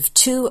perspective,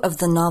 two of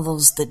the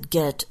novels that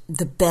get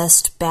the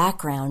best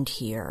background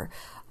here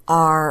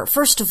are,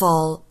 first of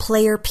all,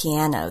 Player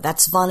Piano.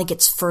 That's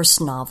Vonnegut's first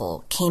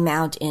novel, came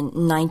out in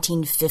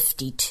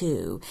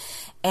 1952,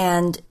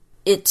 and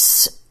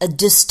it's a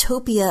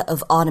dystopia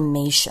of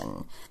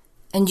automation.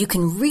 And you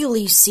can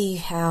really see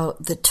how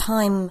the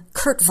time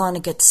Kurt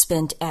Vonnegut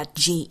spent at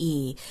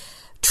GE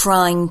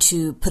trying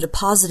to put a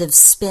positive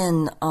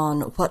spin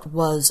on what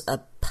was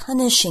a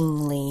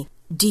punishingly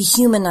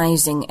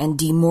dehumanizing and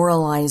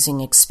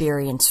demoralizing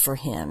experience for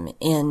him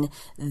in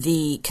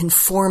the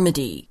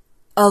conformity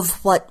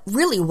of what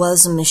really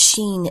was a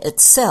machine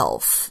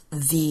itself,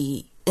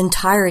 the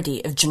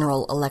entirety of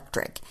General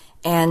Electric.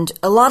 And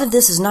a lot of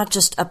this is not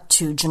just up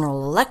to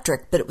General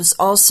Electric, but it was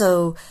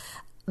also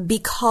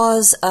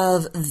because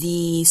of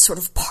the sort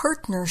of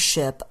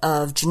partnership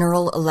of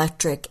General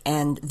Electric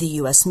and the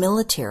U.S.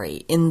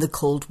 military in the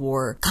Cold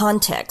War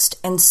context.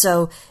 And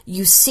so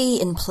you see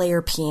in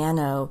Player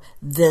Piano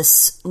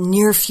this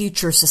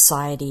near-future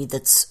society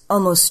that's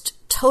almost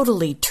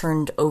totally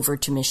turned over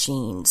to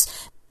machines.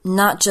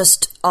 Not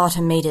just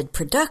automated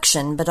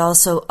production, but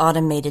also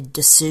automated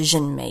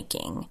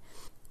decision-making.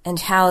 And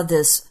how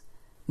this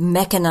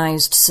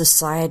mechanized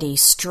society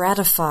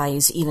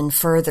stratifies even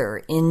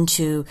further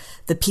into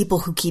the people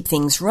who keep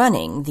things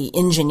running, the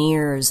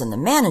engineers and the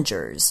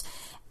managers,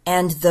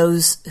 and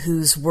those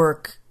whose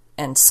work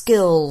and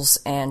skills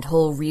and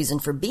whole reason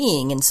for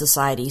being in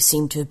society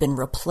seem to have been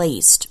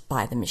replaced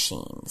by the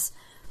machines.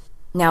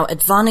 Now,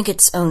 at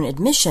Vonnegut's own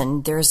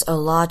admission, there's a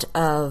lot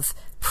of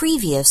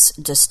previous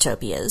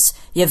dystopias,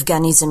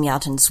 Yevgeny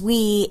Zamyatin's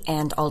We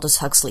and Aldous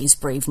Huxley's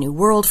Brave New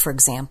World, for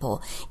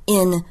example,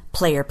 in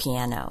Player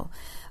Piano.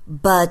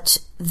 But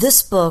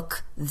this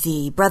book,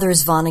 The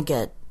Brothers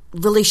Vonnegut,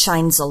 really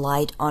shines a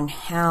light on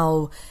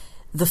how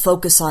the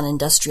focus on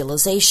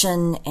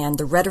industrialization and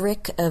the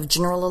rhetoric of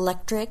General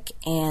Electric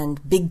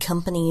and big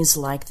companies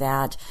like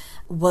that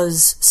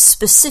was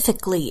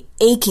specifically,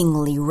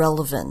 achingly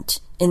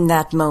relevant in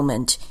that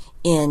moment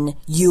in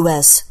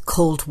U.S.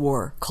 Cold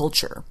War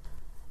culture.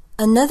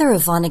 Another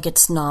of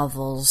Vonnegut's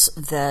novels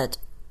that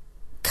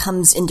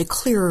comes into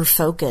clearer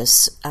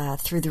focus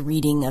through the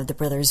reading of the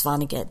Brothers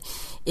Vonnegut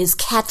is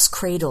Cat's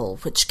Cradle,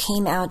 which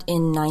came out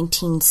in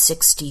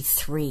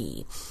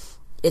 1963.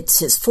 It's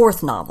his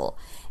fourth novel,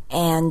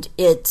 and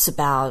it's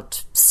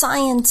about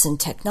science and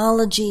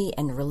technology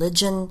and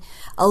religion,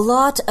 a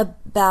lot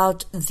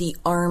about the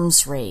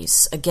arms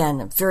race, again,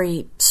 a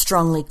very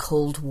strongly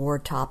Cold War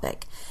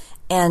topic.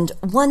 And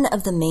one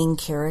of the main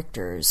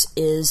characters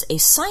is a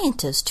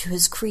scientist who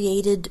has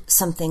created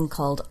something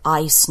called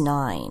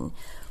ICE-9,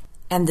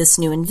 and this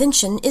new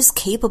invention is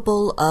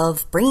capable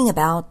of bringing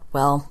about,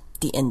 well,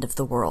 the end of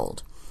the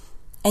world.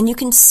 And you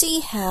can see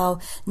how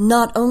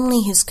not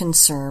only his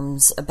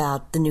concerns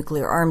about the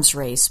nuclear arms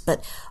race,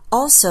 but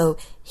also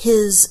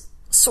his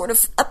sort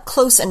of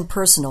up-close and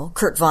personal,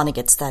 Kurt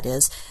Vonnegut's that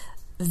is,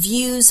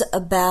 views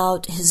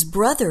about his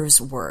brother's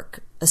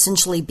work,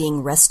 essentially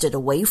being wrested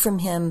away from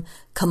him,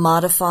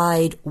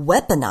 commodified,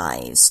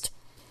 weaponized,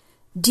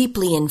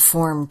 deeply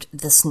informed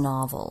this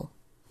novel.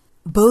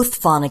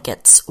 Both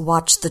Vonneguts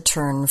watched the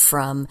turn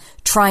from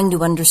trying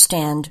to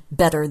understand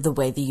better the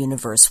way the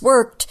universe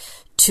worked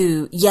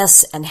to,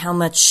 yes, and how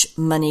much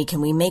money can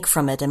we make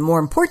from it, and more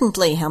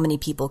importantly, how many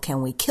people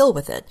can we kill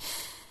with it?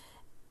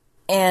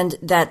 And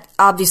that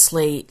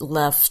obviously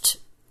left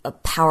a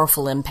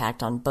powerful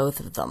impact on both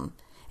of them.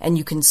 And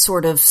you can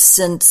sort of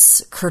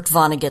sense Kurt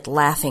Vonnegut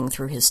laughing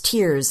through his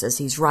tears as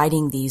he's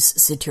writing these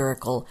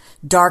satirical,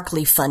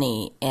 darkly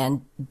funny,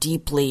 and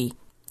deeply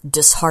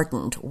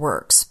disheartened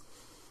works.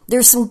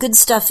 There's some good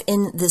stuff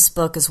in this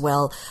book as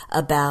well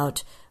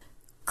about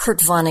Kurt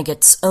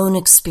Vonnegut's own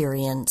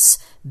experience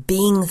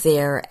being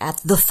there at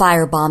the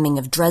firebombing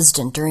of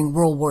Dresden during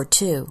World War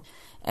II,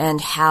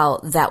 and how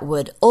that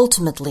would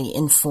ultimately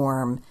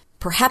inform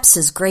perhaps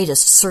his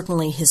greatest,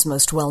 certainly his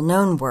most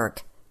well-known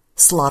work,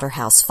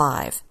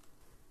 Slaughterhouse-Five.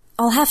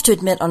 I'll have to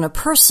admit on a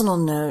personal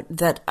note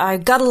that I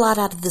got a lot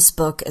out of this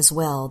book as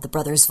well, The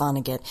Brothers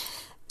Vonnegut,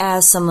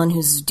 as someone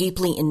who's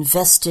deeply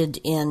invested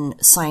in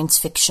science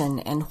fiction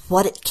and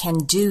what it can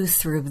do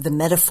through the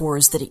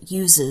metaphors that it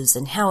uses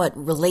and how it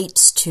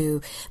relates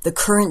to the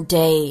current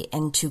day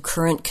and to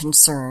current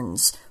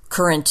concerns,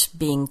 current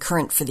being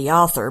current for the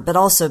author, but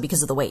also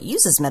because of the way it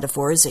uses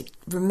metaphors, it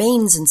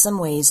remains in some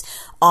ways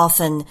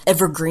often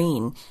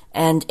evergreen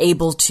and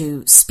able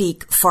to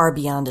speak far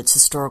beyond its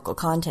historical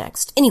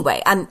context.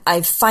 Anyway,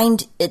 I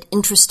find it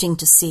interesting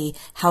to see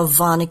how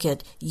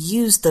Vonnegut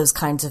used those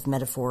kinds of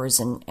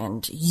metaphors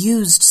and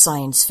used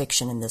science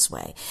fiction in this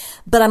way.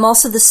 But I'm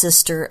also the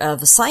sister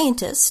of a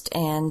scientist,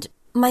 and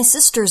my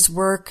sister's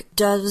work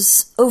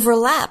does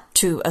overlap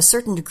to a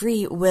certain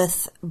degree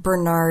with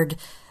Bernard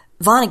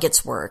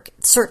Vonnegut's work.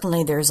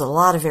 Certainly there's a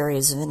lot of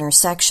areas of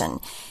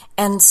intersection.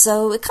 And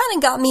so it kind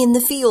of got me in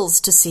the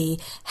feels to see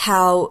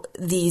how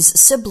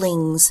these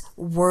siblings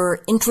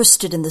were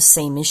interested in the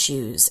same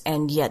issues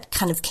and yet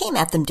kind of came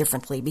at them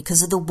differently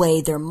because of the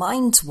way their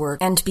minds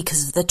worked and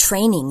because of the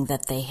training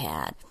that they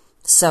had.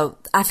 So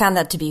I found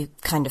that to be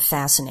kind of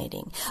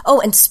fascinating. Oh,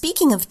 and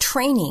speaking of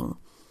training,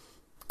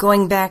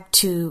 going back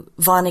to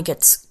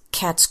Vonnegut's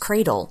Cat's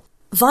Cradle,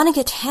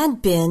 Vonnegut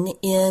had been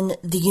in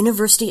the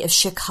University of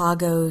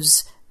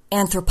Chicago's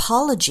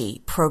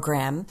anthropology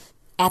program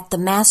at the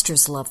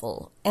master's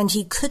level, and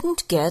he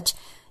couldn't get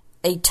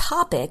a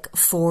topic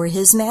for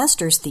his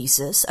master's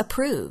thesis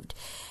approved.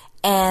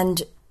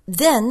 And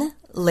then,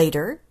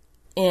 later,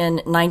 in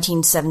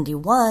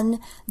 1971,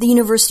 the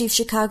University of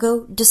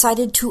Chicago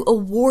decided to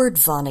award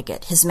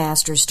Vonnegut his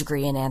master's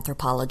degree in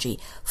anthropology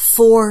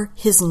for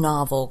his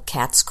novel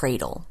Cat's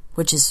Cradle,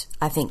 which is,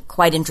 I think,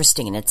 quite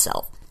interesting in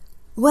itself.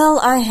 Well,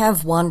 I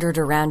have wandered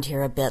around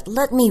here a bit.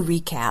 Let me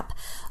recap.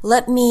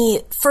 Let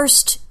me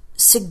first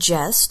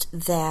suggest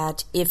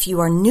that if you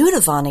are new to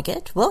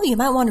Vonnegut, well, you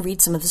might want to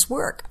read some of his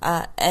work.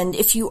 And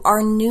if you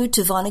are new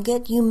to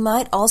Vonnegut, you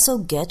might also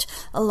get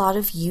a lot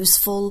of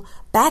useful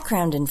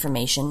background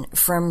information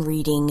from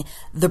reading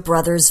The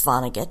Brothers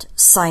Vonnegut,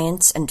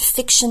 Science and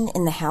Fiction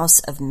in the House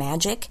of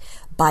Magic,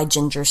 by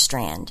Ginger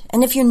Strand.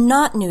 And if you're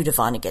not new to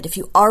Vonnegut, if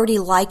you already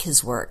like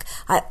his work,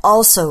 I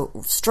also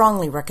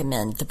strongly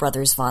recommend The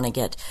Brothers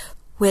Vonnegut,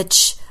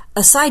 which,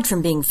 aside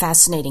from being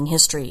fascinating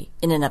history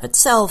in and of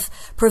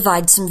itself,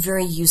 provides some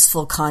very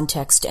useful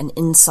context and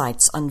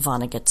insights on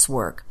Vonnegut's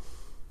work.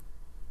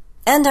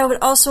 And I would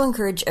also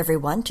encourage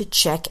everyone to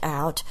check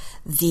out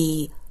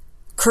the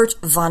Kurt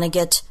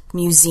Vonnegut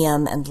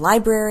Museum and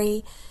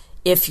Library.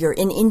 If you're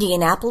in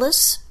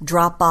Indianapolis,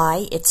 drop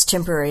by its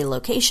temporary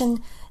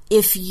location.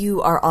 If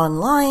you are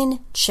online,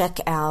 check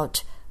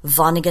out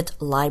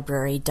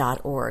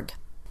VonnegutLibrary.org.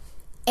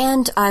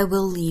 And I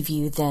will leave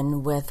you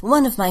then with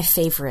one of my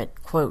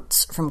favorite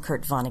quotes from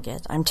Kurt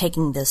Vonnegut. I'm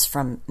taking this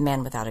from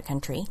Man Without a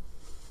Country.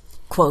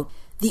 Quote,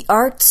 "The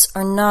arts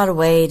are not a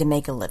way to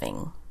make a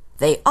living.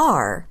 They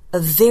are a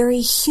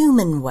very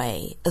human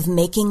way of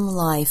making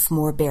life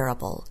more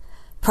bearable.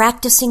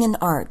 Practicing an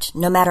art,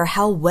 no matter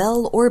how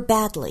well or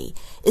badly,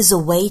 is a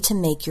way to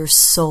make your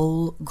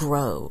soul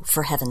grow,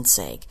 for heaven's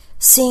sake.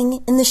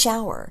 Sing in the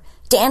shower,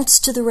 dance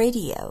to the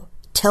radio,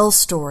 tell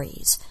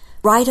stories,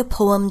 write a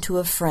poem to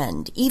a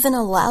friend, even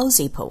a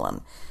lousy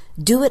poem.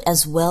 Do it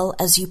as well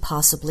as you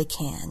possibly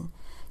can.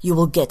 You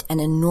will get an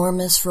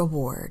enormous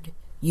reward.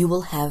 You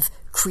will have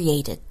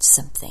created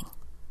something."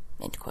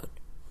 End quote.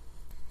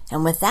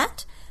 And with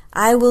that,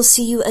 I will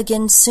see you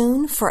again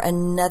soon for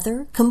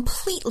another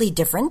completely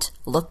different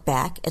look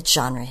back at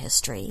genre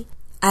history.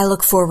 I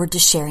look forward to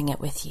sharing it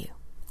with you.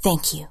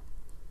 Thank you.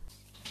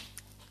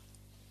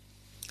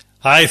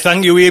 Hi,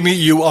 thank you, Amy.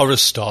 You are a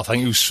star.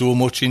 Thank you so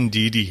much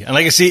indeedy. And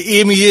like I say,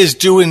 Amy is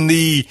doing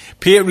the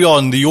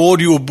Patreon, the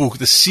audiobook,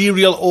 the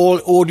serial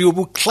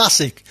audiobook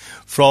classic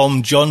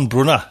from John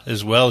Brunner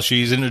as well.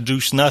 She's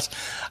introducing that.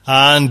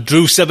 And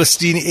Drew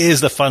Sebastine is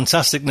the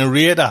fantastic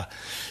narrator.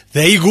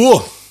 There you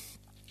go.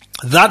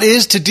 That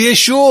is today's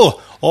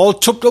show, all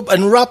tucked up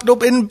and wrapped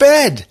up in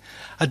bed.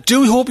 I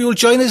do hope you'll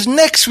join us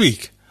next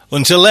week.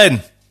 Until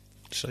then,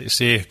 so you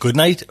say good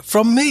night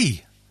from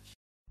me.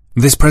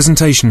 This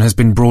presentation has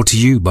been brought to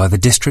you by the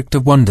District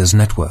of Wonders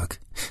Network,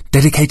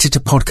 dedicated to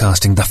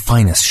podcasting the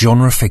finest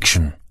genre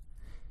fiction.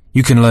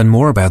 You can learn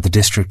more about the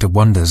District of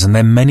Wonders and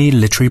their many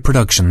literary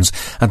productions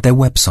at their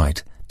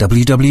website,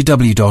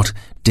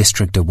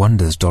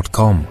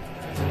 www.districtofwonders.com.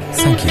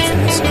 Thank you for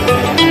listening.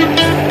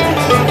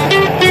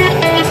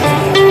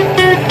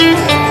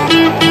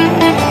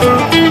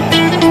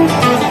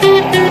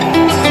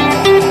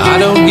 I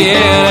don't get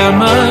out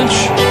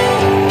much.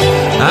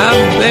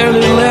 I've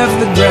barely left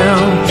the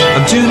ground.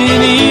 I'm tuning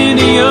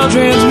into your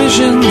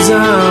transmissions.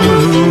 I'm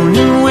marooned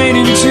and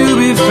waiting to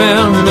be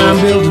found. And I'm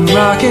building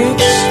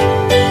rockets,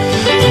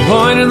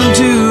 pointing them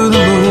to the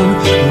moon.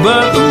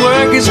 But the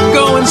work is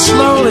going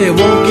slowly,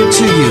 won't get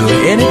to you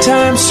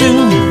anytime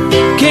soon.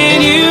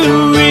 Can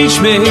you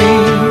reach me?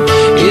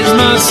 Is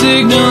my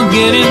signal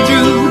getting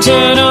through?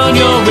 Turn on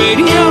your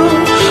radio,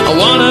 I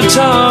wanna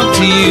talk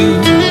to you.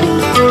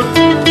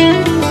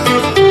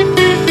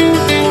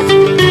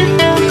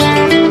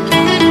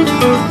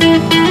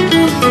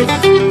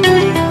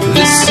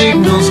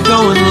 Signal signal's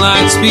going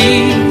light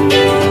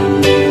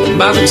speed.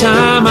 By the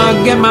time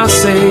I get my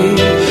say,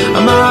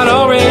 I might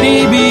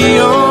already be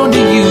on to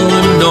you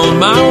and on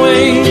my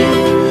way.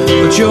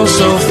 But you're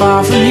so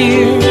far from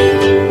here,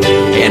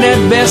 and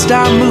at best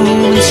I'm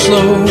moving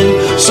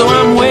slow. So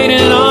I'm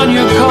waiting on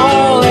your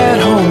call at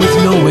home with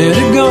nowhere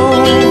to go.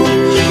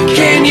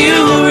 Can you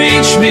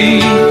reach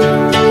me?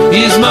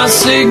 Is my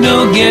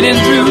signal getting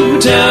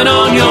through? Turn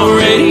on your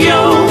radio,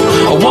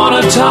 I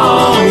wanna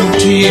talk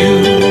to you.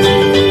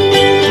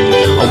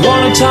 I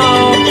wanna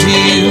talk to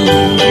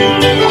you.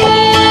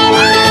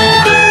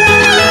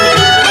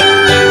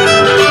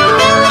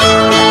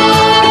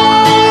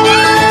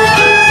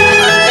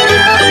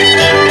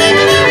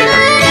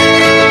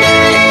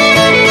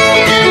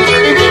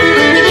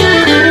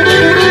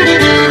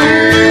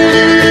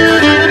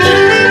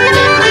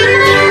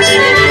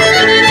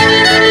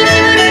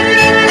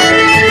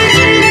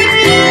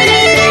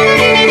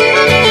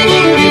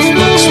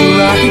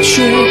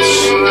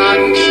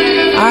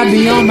 I'd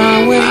be on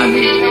my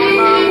way.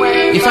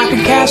 If I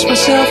could cast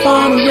myself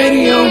on a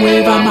radio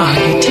wave, I might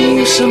get to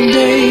you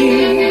someday.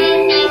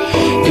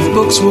 If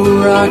books were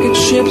rocket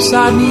ships,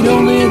 I'd need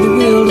only the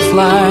will to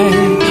fly.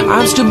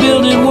 I'm still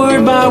building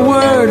word by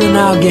word, and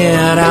I'll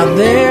get out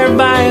there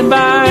by and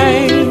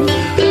by.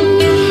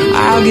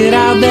 I'll get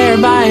out there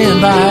by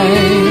and by.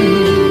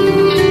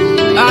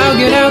 I'll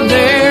get out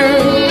there.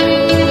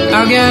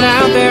 I'll get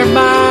out there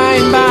by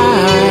and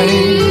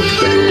by.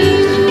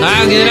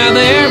 I'll get out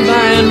there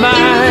by and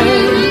by.